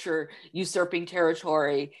culture, usurping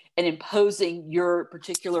territory, and imposing your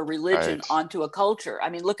particular religion onto a culture.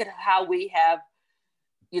 I mean, look at how we have,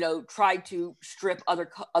 tried to strip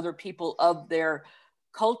other people of their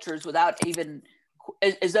cultures without even,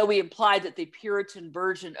 as though we implied that the Puritan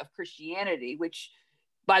version of Christianity, which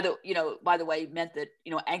by the way meant that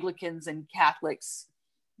Anglicans and Catholics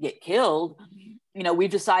get killed. We've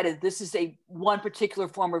decided this is one particular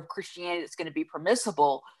form of Christianity that's going to be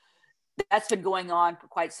permissible. That's been going on for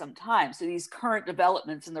quite some time. So these current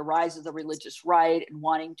developments and the rise of the religious right and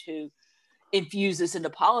wanting to infuse this into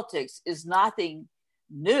politics is nothing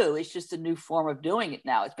new. It's just a new form of doing it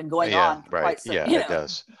now. It's been going on for quite some. It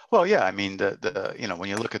does. Well, yeah, I mean, the when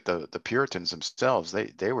you look at the Puritans themselves,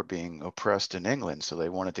 they were being oppressed in England, so they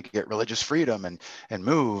wanted to get religious freedom and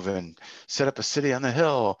move and set up a city on the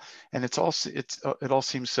hill, and it all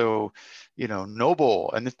seems so,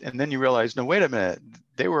 noble, and then you realize, no, wait a minute,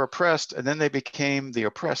 they were oppressed and then they became the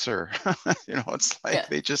oppressor. It's like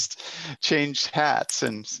they just changed hats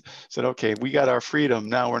and said, okay, we got our freedom,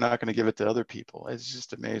 now we're not going to give it to other people. It's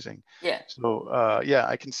just amazing. So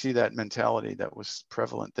I can see that mentality that was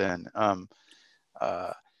prevalent then.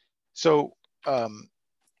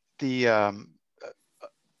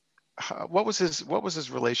 What was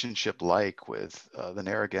his relationship like with the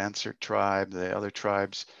Narragansett tribe, the other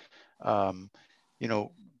tribes?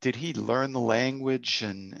 Did he learn the language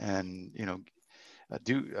and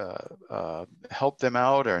help them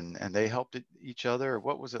out, and they helped each other? Or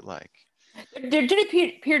what was it like? There did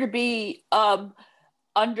appear to be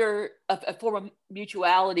under a form of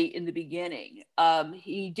mutuality in the beginning.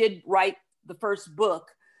 He did write the first book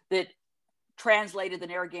that translated the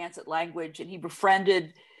Narragansett language, and he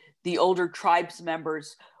befriended the older tribes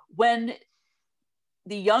members. When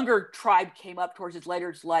the younger tribe came up towards his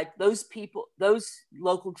later life, those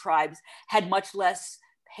local tribes had much less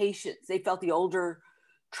patience. They felt the older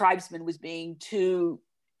tribesman was being too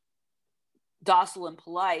docile and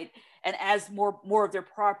polite. And as more of their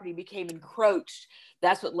property became encroached,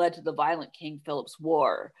 that's what led to the violent King Philip's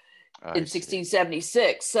War in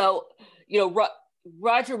 1676. So,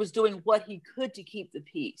 Roger was doing what he could to keep the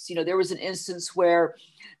peace. There was an instance where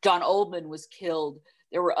John Oldman was killed.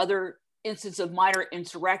 There were other instances of minor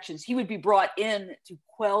insurrections. He would be brought in to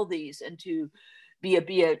quell these and to be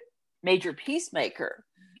a major peacemaker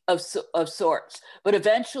of sorts. But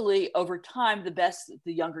eventually, over time, the best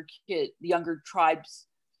the younger tribes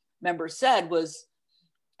member said was,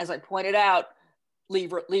 as I pointed out,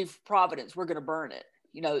 leave Providence. We're going to burn it.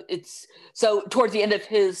 It's so towards the end of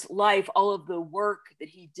his life, all of the work that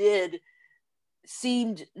he did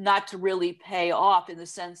seemed not to really pay off, in the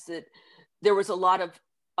sense that there was a lot of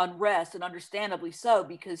unrest, and understandably so,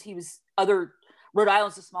 because Rhode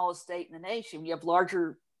Island's the smallest state in the nation. You have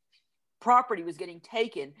larger property was getting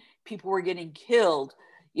taken, people were getting killed,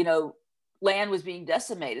 land was being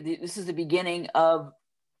decimated. This is the beginning of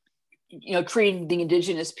treating the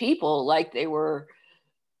indigenous people like they were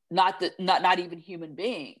not even human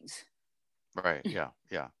beings. Right.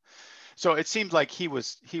 Yeah. So it seemed like he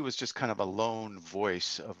was just kind of a lone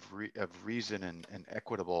voice of reason and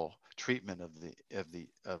equitable treatment of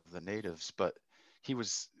the natives, but he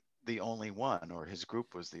was the only one, or his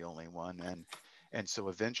group was the only one, and so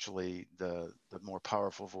eventually the more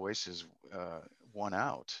powerful voices won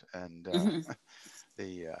out, and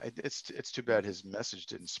it's too bad his message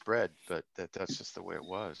didn't spread, but that's just the way it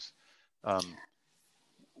was.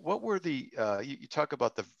 What were you talk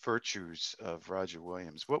about the virtues of Roger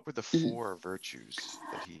Williams? What were the four virtues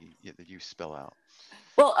that you spell out?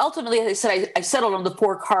 Well, ultimately, as I said, I settled on the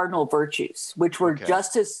four cardinal virtues, which were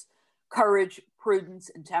justice, courage, prudence,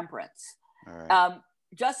 and temperance. All right.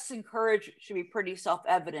 Justice and courage should be pretty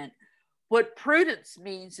self-evident. What prudence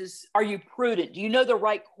means is, are you prudent? Do you know the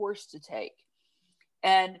right course to take?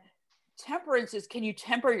 And temperance is, can you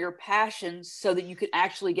temper your passions so that you can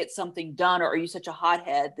actually get something done, or are you such a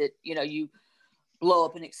hothead that you blow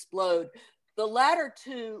up and explode? The latter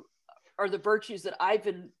two are the virtues that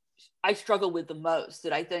I struggle with the most,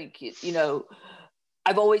 that I think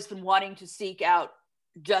I've always been wanting to seek out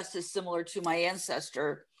justice, similar to my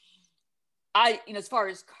ancestor. As far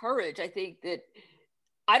as courage, I think that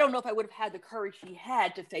I don't know if I would have had the courage he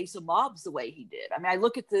had to face the mobs the way he did. I mean, I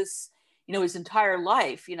look at this, his entire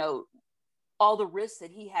life, all the risks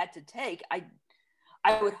that he had to take.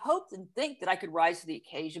 I would hope and think that I could rise to the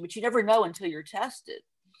occasion, but you never know until you're tested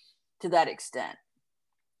to that extent.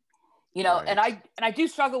 Right. And I do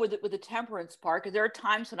struggle with the temperance part, because there are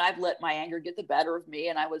times when I've let my anger get the better of me,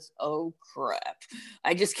 and I was, oh crap,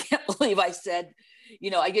 I just can't believe I said,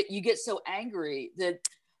 you get so angry that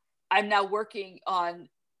I'm now working on.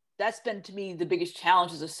 That's been, to me, the biggest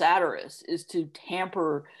challenge as a satirist, is to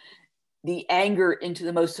tamper the anger into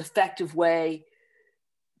the most effective way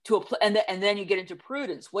and then you get into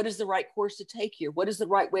prudence. What is the right course to take here? What is the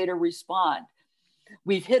right way to respond?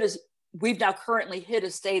 We've now currently hit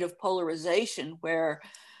a state of polarization where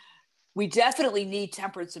we definitely need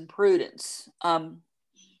temperance and prudence. And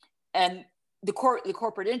the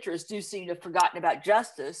corporate interests do seem to have forgotten about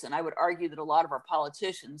justice, and I would argue that a lot of our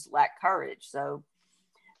politicians lack courage. So,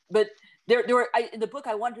 but in the book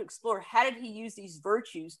I wanted to explore, how did he use these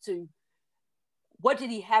virtues to, what did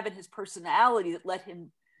he have in his personality that let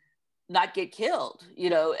him not get killed,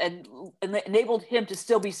 and enabled him to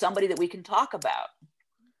still be somebody that we can talk about.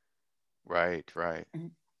 Right. Mm-hmm.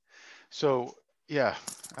 So, yeah,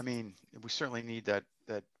 I mean, we certainly need that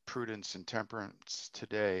prudence and temperance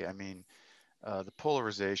today. I mean, the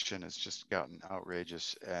polarization has just gotten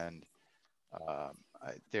outrageous, and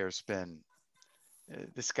there's been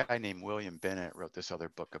this guy named William Bennett wrote this other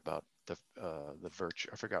book about the virtue.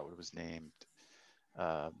 I forgot what it was named.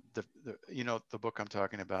 The book I'm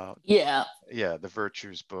talking about. Yeah, the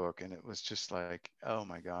virtues book, and it was just like, oh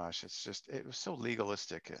my gosh, it was so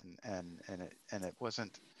legalistic, and it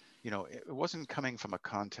wasn't, it wasn't coming from a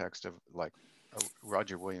context of like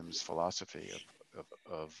Roger Williams' philosophy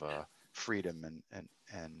of freedom and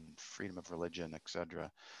freedom of religion, etc.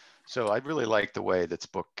 So I really like the way this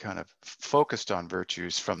book kind of focused on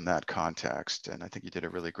virtues from that context, and I think you did a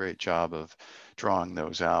really great job of drawing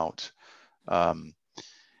those out.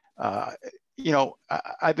 I've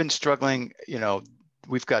been struggling,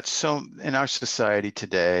 we've got so in our society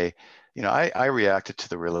today, I reacted to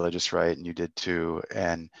the religious right, and you did too.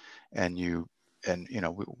 And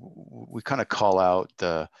we kind of call out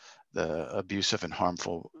the abusive and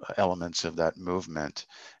harmful elements of that movement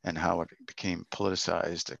and how it became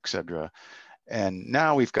politicized, etc. And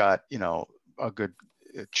now we've got, a good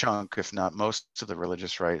chunk, if not most of the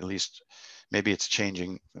religious right, at least maybe it's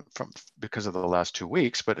changing because of the last 2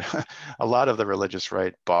 weeks, but a lot of the religious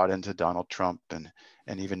right bought into Donald Trump, and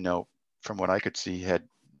even though, from what I could see, he had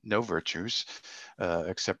no virtues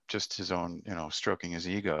except just his own, stroking his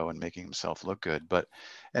ego and making himself look good.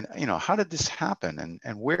 How did this happen,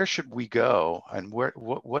 and where should we go, and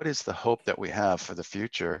what is the hope that we have for the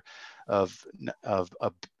future of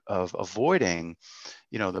avoiding,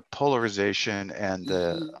 the polarization and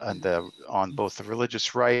on both the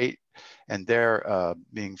religious right and they're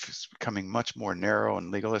becoming much more narrow and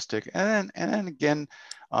legalistic, and then again,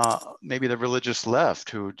 maybe the religious left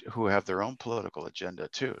who have their own political agenda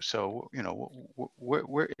too. So,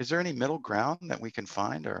 where is there any middle ground that we can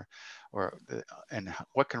find, and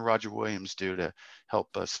what can Roger Williams do to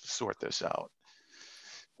help us sort this out?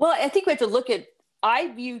 Well, I think we have to look at,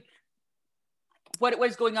 I view what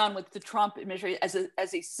is going on with the Trump administration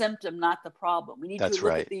as a symptom, not the problem. We need to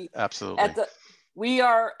look at absolutely. We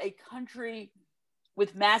are a country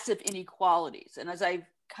with massive inequalities. And as I've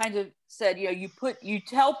kind of said, you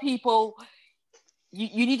tell people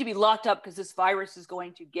you need to be locked up because this virus is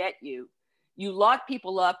going to get you. You lock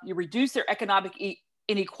people up, you reduce their economic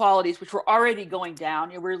inequalities, which were already going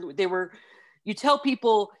down. You tell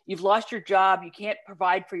people you've lost your job, you can't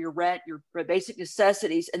provide for your rent, your basic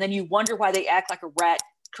necessities, and then you wonder why they act like a rat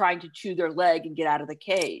trying to chew their leg and get out of the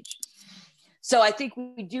cage. So I think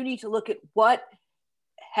we do need to look at what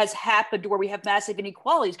has happened where we have massive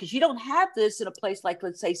inequalities, because you don't have this in a place like,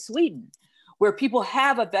 let's say, Sweden, where people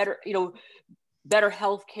have a better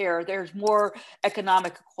health care, there's more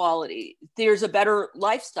economic equality, there's a better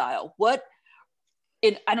lifestyle.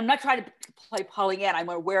 And I'm not trying to play Pollyanna. I'm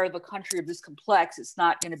aware of a country of this complex. It's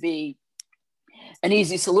not going to be an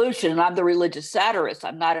easy solution. And I'm the religious satirist.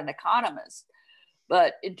 I'm not an economist.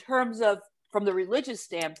 But in terms of, from the religious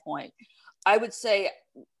standpoint, I would say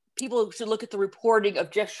people should look at the reporting of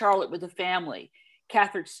Jeff Charlotte with the Family,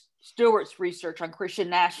 Catherine Stewart's research on Christian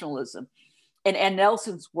nationalism, and Ann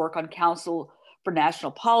Nelson's work on Council for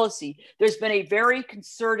National Policy. There's been a very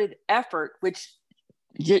concerted effort, which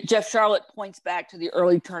Jeff Charlotte points back to the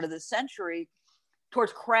early turn of the century,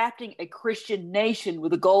 towards crafting a Christian nation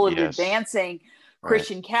with the goal of advancing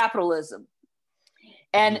Christian capitalism.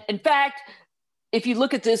 And in fact, if you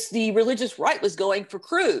look at this, the religious right was going for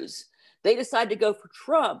Cruz. They decided to go for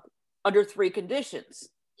Trump under 3 conditions.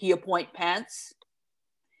 He appoint Pence.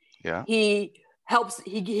 Yeah. He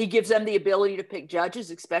gives them the ability to pick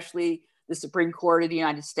judges, especially the Supreme Court of the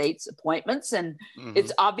United States appointments. And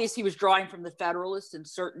it's obvious he was drawing from the Federalists and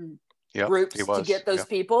certain groups to get those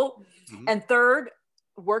people. And third,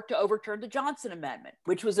 work to overturn the Johnson Amendment,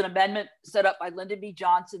 which was an amendment set up by Lyndon B.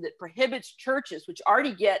 Johnson that prohibits churches, which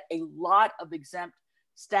already get a lot of exempt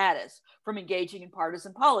status, from engaging in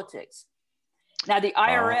partisan politics. Now the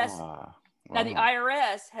IRS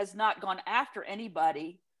has not gone after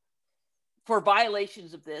anybody for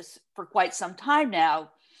violations of this for quite some time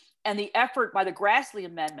now. And the effort by the Grassley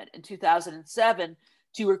Amendment in 2007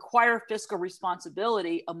 to require fiscal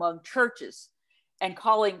responsibility among churches and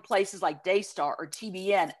calling places like Daystar or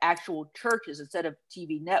TBN actual churches instead of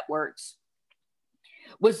TV networks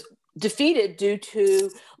was defeated due to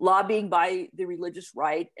lobbying by the religious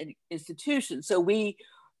right and institutions. So we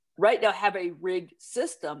right now have a rigged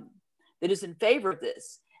system that is in favor of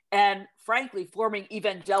this. And frankly, forming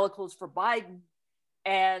evangelicals for Biden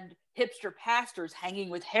and hipster pastors hanging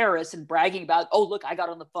with Harris and bragging about, oh, look, I got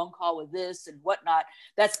on the phone call with this and whatnot.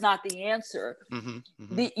 That's not the answer.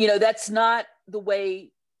 That's not the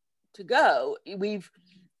way to go.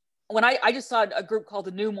 When I just saw a group called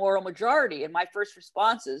the New Moral Majority, and my first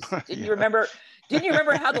response is, didn't you remember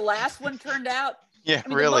how the last one turned out? Yeah,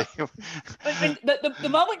 really. The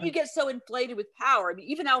moment you get so inflated with power, I mean,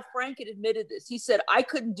 even Al Franken admitted this. He said, I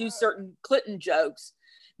couldn't do certain Clinton jokes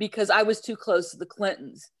because I was too close to the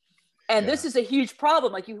Clintons. And this is a huge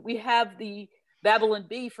problem. Like we have the Babylon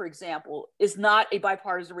Bee, for example, is not a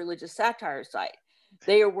bipartisan religious satire site.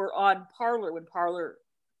 They were on Parler when Parler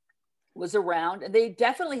was around, and they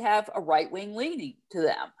definitely have a right-wing leaning to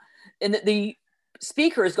them. And the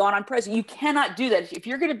speaker has gone on president. You cannot do that. If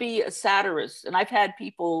you're going to be a satirist, and I've had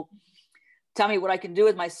people tell me what I can do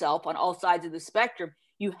with myself on all sides of the spectrum,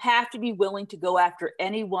 you have to be willing to go after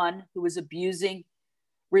anyone who is abusing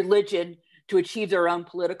religion to achieve their own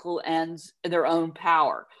political ends and their own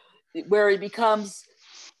power, where it becomes,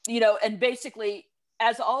 and basically,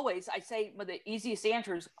 as always, I say one of the easiest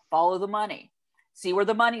answers, follow the money. See where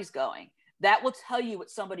the money's going. That will tell you what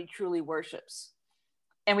somebody truly worships.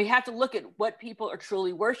 And we have to look at what people are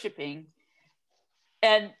truly worshiping.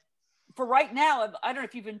 And for right now, I don't know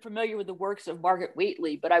if you've been familiar with the works of Margaret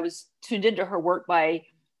Wheatley, but I was tuned into her work by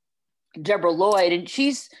Deborah Lloyd, and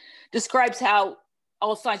she describes how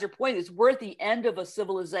all signs are pointing is we're at the end of a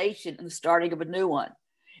civilization and the starting of a new one.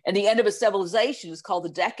 And the end of a civilization is called the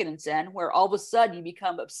decadence end, where all of a sudden you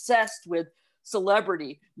become obsessed with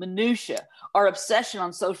celebrity, minutia, our obsession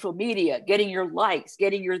on social media, getting your likes,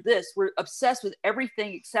 getting your this. We're obsessed with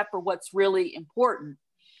everything except for what's really important.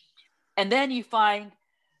 And then you find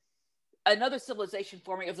another civilization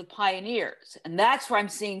forming of the pioneers. And that's where I'm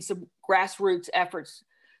seeing some grassroots efforts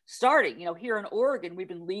starting. Here in Oregon, we've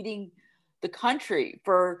been leading the country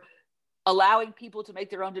for allowing people to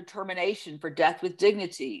make their own determination for death with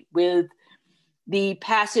dignity, with the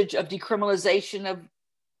passage of decriminalization of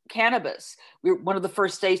cannabis. We're one of the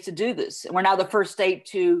first states to do this. And we're now the first state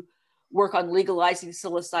to work on legalizing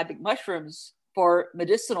psilocybin mushrooms for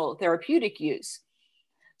medicinal therapeutic use.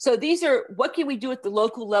 So these are, what can we do at the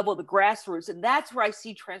local level, the grassroots? And that's where I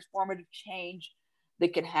see transformative change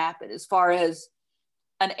that can happen as far as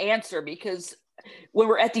an answer, because when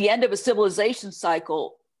we're at the end of a civilization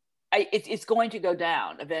cycle, it's going to go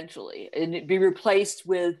down eventually and be replaced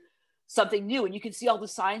with something new. And you can see all the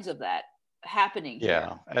signs of that happening.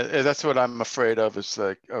 Yeah, that's what I'm afraid of. Is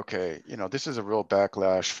like, okay, this is a real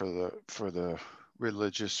backlash for the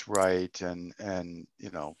religious right and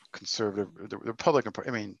conservative, the Republican Party.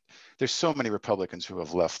 I mean, there's so many Republicans who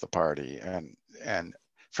have left the party, and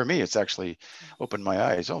for me, it's actually opened my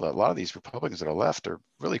eyes. Oh, a lot of these Republicans that are left are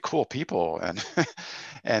really cool people, and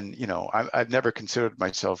I've never considered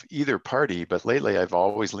myself either party, but lately I've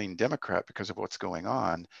always leaned Democrat because of what's going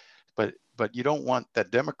on. But you don't want that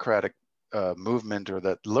Democratic movement or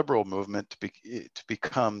that liberal movement to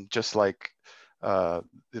become just like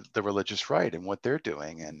the religious right and what they're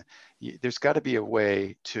doing. And there's got to be a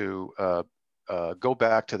way to go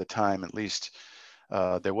back to the time, at least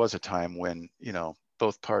there was a time when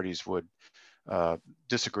both parties would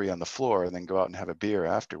disagree on the floor and then go out and have a beer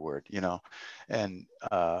afterward, and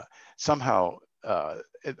somehow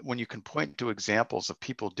when you can point to examples of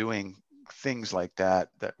people doing things like that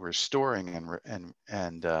restoring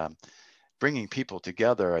and bringing people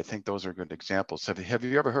together, I think those are good examples. Have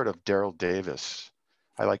you ever heard of Daryl Davis?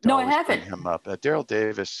 I like to always bring him up. Daryl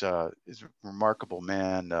Davis is a remarkable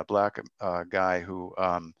man, a black guy who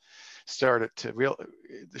started to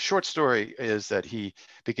the short story is that he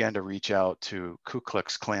began to reach out to Ku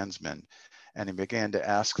Klux Klansmen, and he began to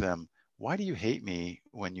ask them, why do you hate me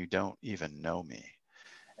when you don't even know me?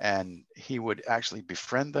 And he would actually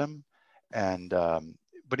befriend them, and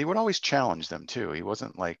but he would always challenge them too. He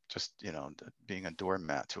wasn't like just being a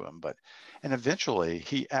doormat to them. And eventually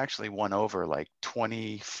he actually won over like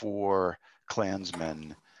 24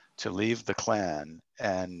 Klansmen to leave the Klan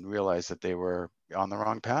and realize that they were on the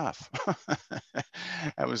wrong path.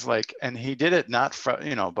 I was like, and he did it not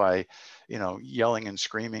by yelling and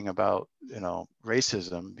screaming about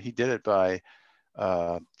racism. He did it by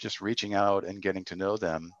just reaching out and getting to know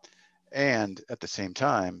them, and at the same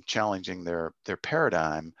time challenging their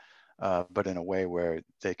paradigm, but in a way where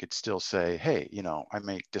they could still say, hey, I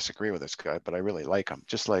may disagree with this guy, but I really like him.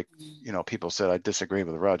 Just like, people said, I disagree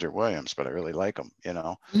with Roger Williams, but I really like him,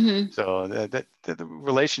 Mm-hmm. So the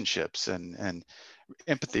relationships and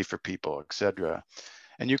empathy for people, etc.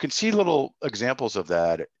 And you can see little examples of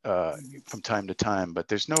that from time to time, but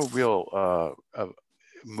there's no real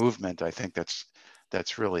movement, I think,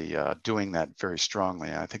 that's really doing that very strongly.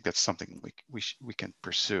 And I think that's something we can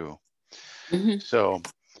pursue. Mm-hmm. So,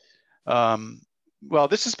 well,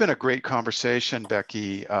 this has been a great conversation,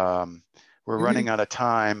 Becky. We're running out of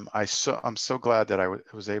time. I'm so glad that I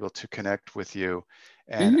was able to connect with you.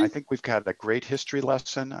 And I think we've got a great history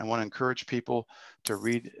lesson. I want to encourage people to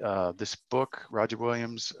read this book, Roger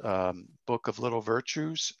Williams' Book of Little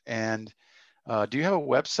Virtues. And do you have a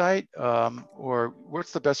website, or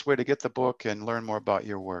what's the best way to get the book and learn more about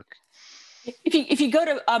your work? If you go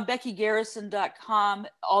to BeckyGarrison.com,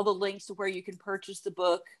 all the links to where you can purchase the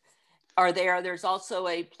book are there. There's also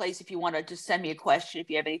a place if you want to just send me a question, if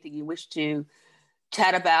you have anything you wish to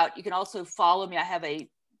chat about. You can also follow me. I have a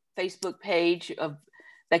Facebook page of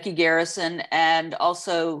Becky Garrison, and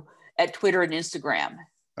also at Twitter and Instagram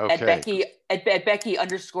at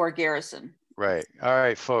Becky_Garrison. Right. All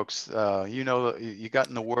right, folks. You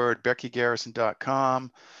gotten the word.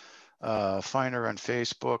 BeckyGarrison.com. Find her on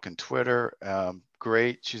Facebook and Twitter.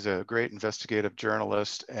 Great. She's a great investigative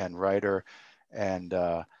journalist and writer, and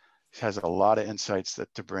has a lot of insights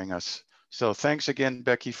to bring us. So thanks again,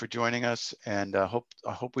 Becky, for joining us, and I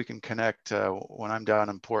hope we can connect when I'm down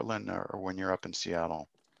in Portland or when you're up in Seattle.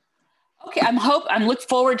 Okay, I'm looking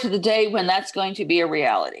forward to the day when that's going to be a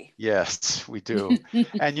reality. Yes, we do.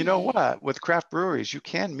 And you know what? With craft breweries, you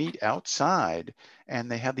can meet outside,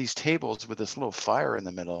 and they have these tables with this little fire in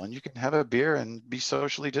the middle, and you can have a beer and be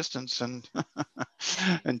socially distanced and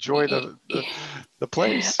enjoy the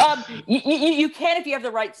place. You can if you have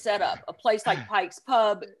the right setup. A place like Pike's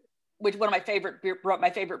Pub, which one of my favorite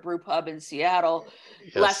brew pub in Seattle.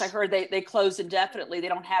 Yes. Last I heard, they closed indefinitely. They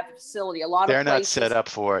don't have the facility. They're not set up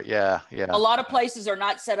for it. Yeah. A lot of places are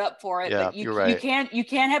not set up for it. Yeah, but you're right. You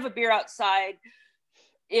can have a beer outside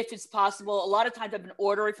if it's possible. A lot of times I've been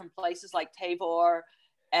ordering from places like Tavor,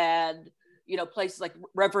 and places like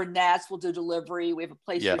Reverend Nats will do delivery. We have a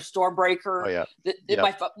place here, Stormbreaker. Oh,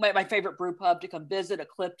 yeah. My favorite brew pub to come visit,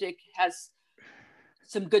 Ecliptic, has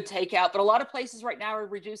some good takeout, but a lot of places right now are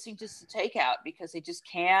reducing just to takeout because they just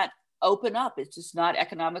can't open up. It's just not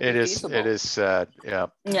economically feasible. It is sad. Yeah.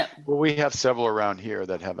 Yeah. Well, we have several around here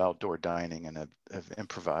that have outdoor dining and have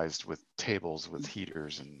improvised with tables with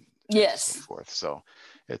heaters and so forth. So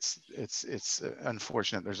it's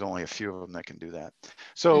unfortunate. There's only a few of them that can do that.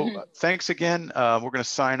 So thanks again. We're going to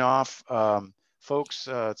sign off. Folks,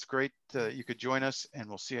 it's great you could join us, and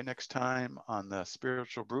we'll see you next time on the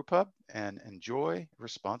Spiritual Brew Pub, and enjoy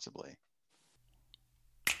responsibly.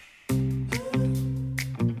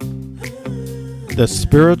 The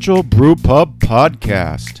Spiritual Brew Pub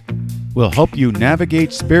podcast will help you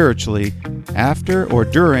navigate spiritually after or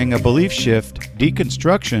during a belief shift,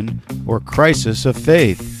 deconstruction, or crisis of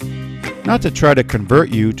faith. Not to try to convert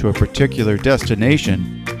you to a particular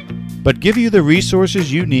destination, but give you the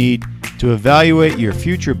resources you need to evaluate your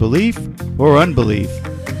future belief or unbelief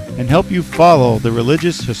and help you follow the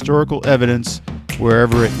religious historical evidence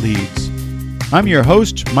wherever it leads. I'm your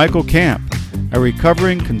host, Michael Camp, a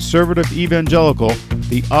recovering conservative evangelical,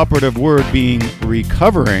 the operative word being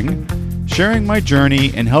recovering, sharing my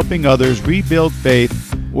journey and helping others rebuild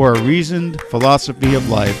faith or a reasoned philosophy of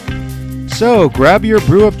life. So grab your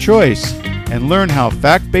brew of choice and learn how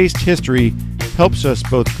fact-based history helps us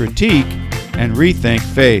both critique and rethink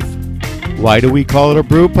faith. Why do we call it a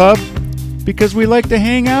brew pub? Because we like to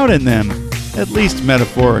hang out in them, at least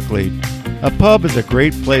metaphorically. A pub is a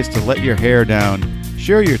great place to let your hair down,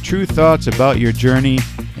 share your true thoughts about your journey,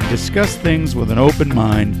 and discuss things with an open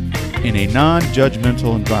mind in a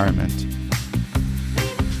non-judgmental environment.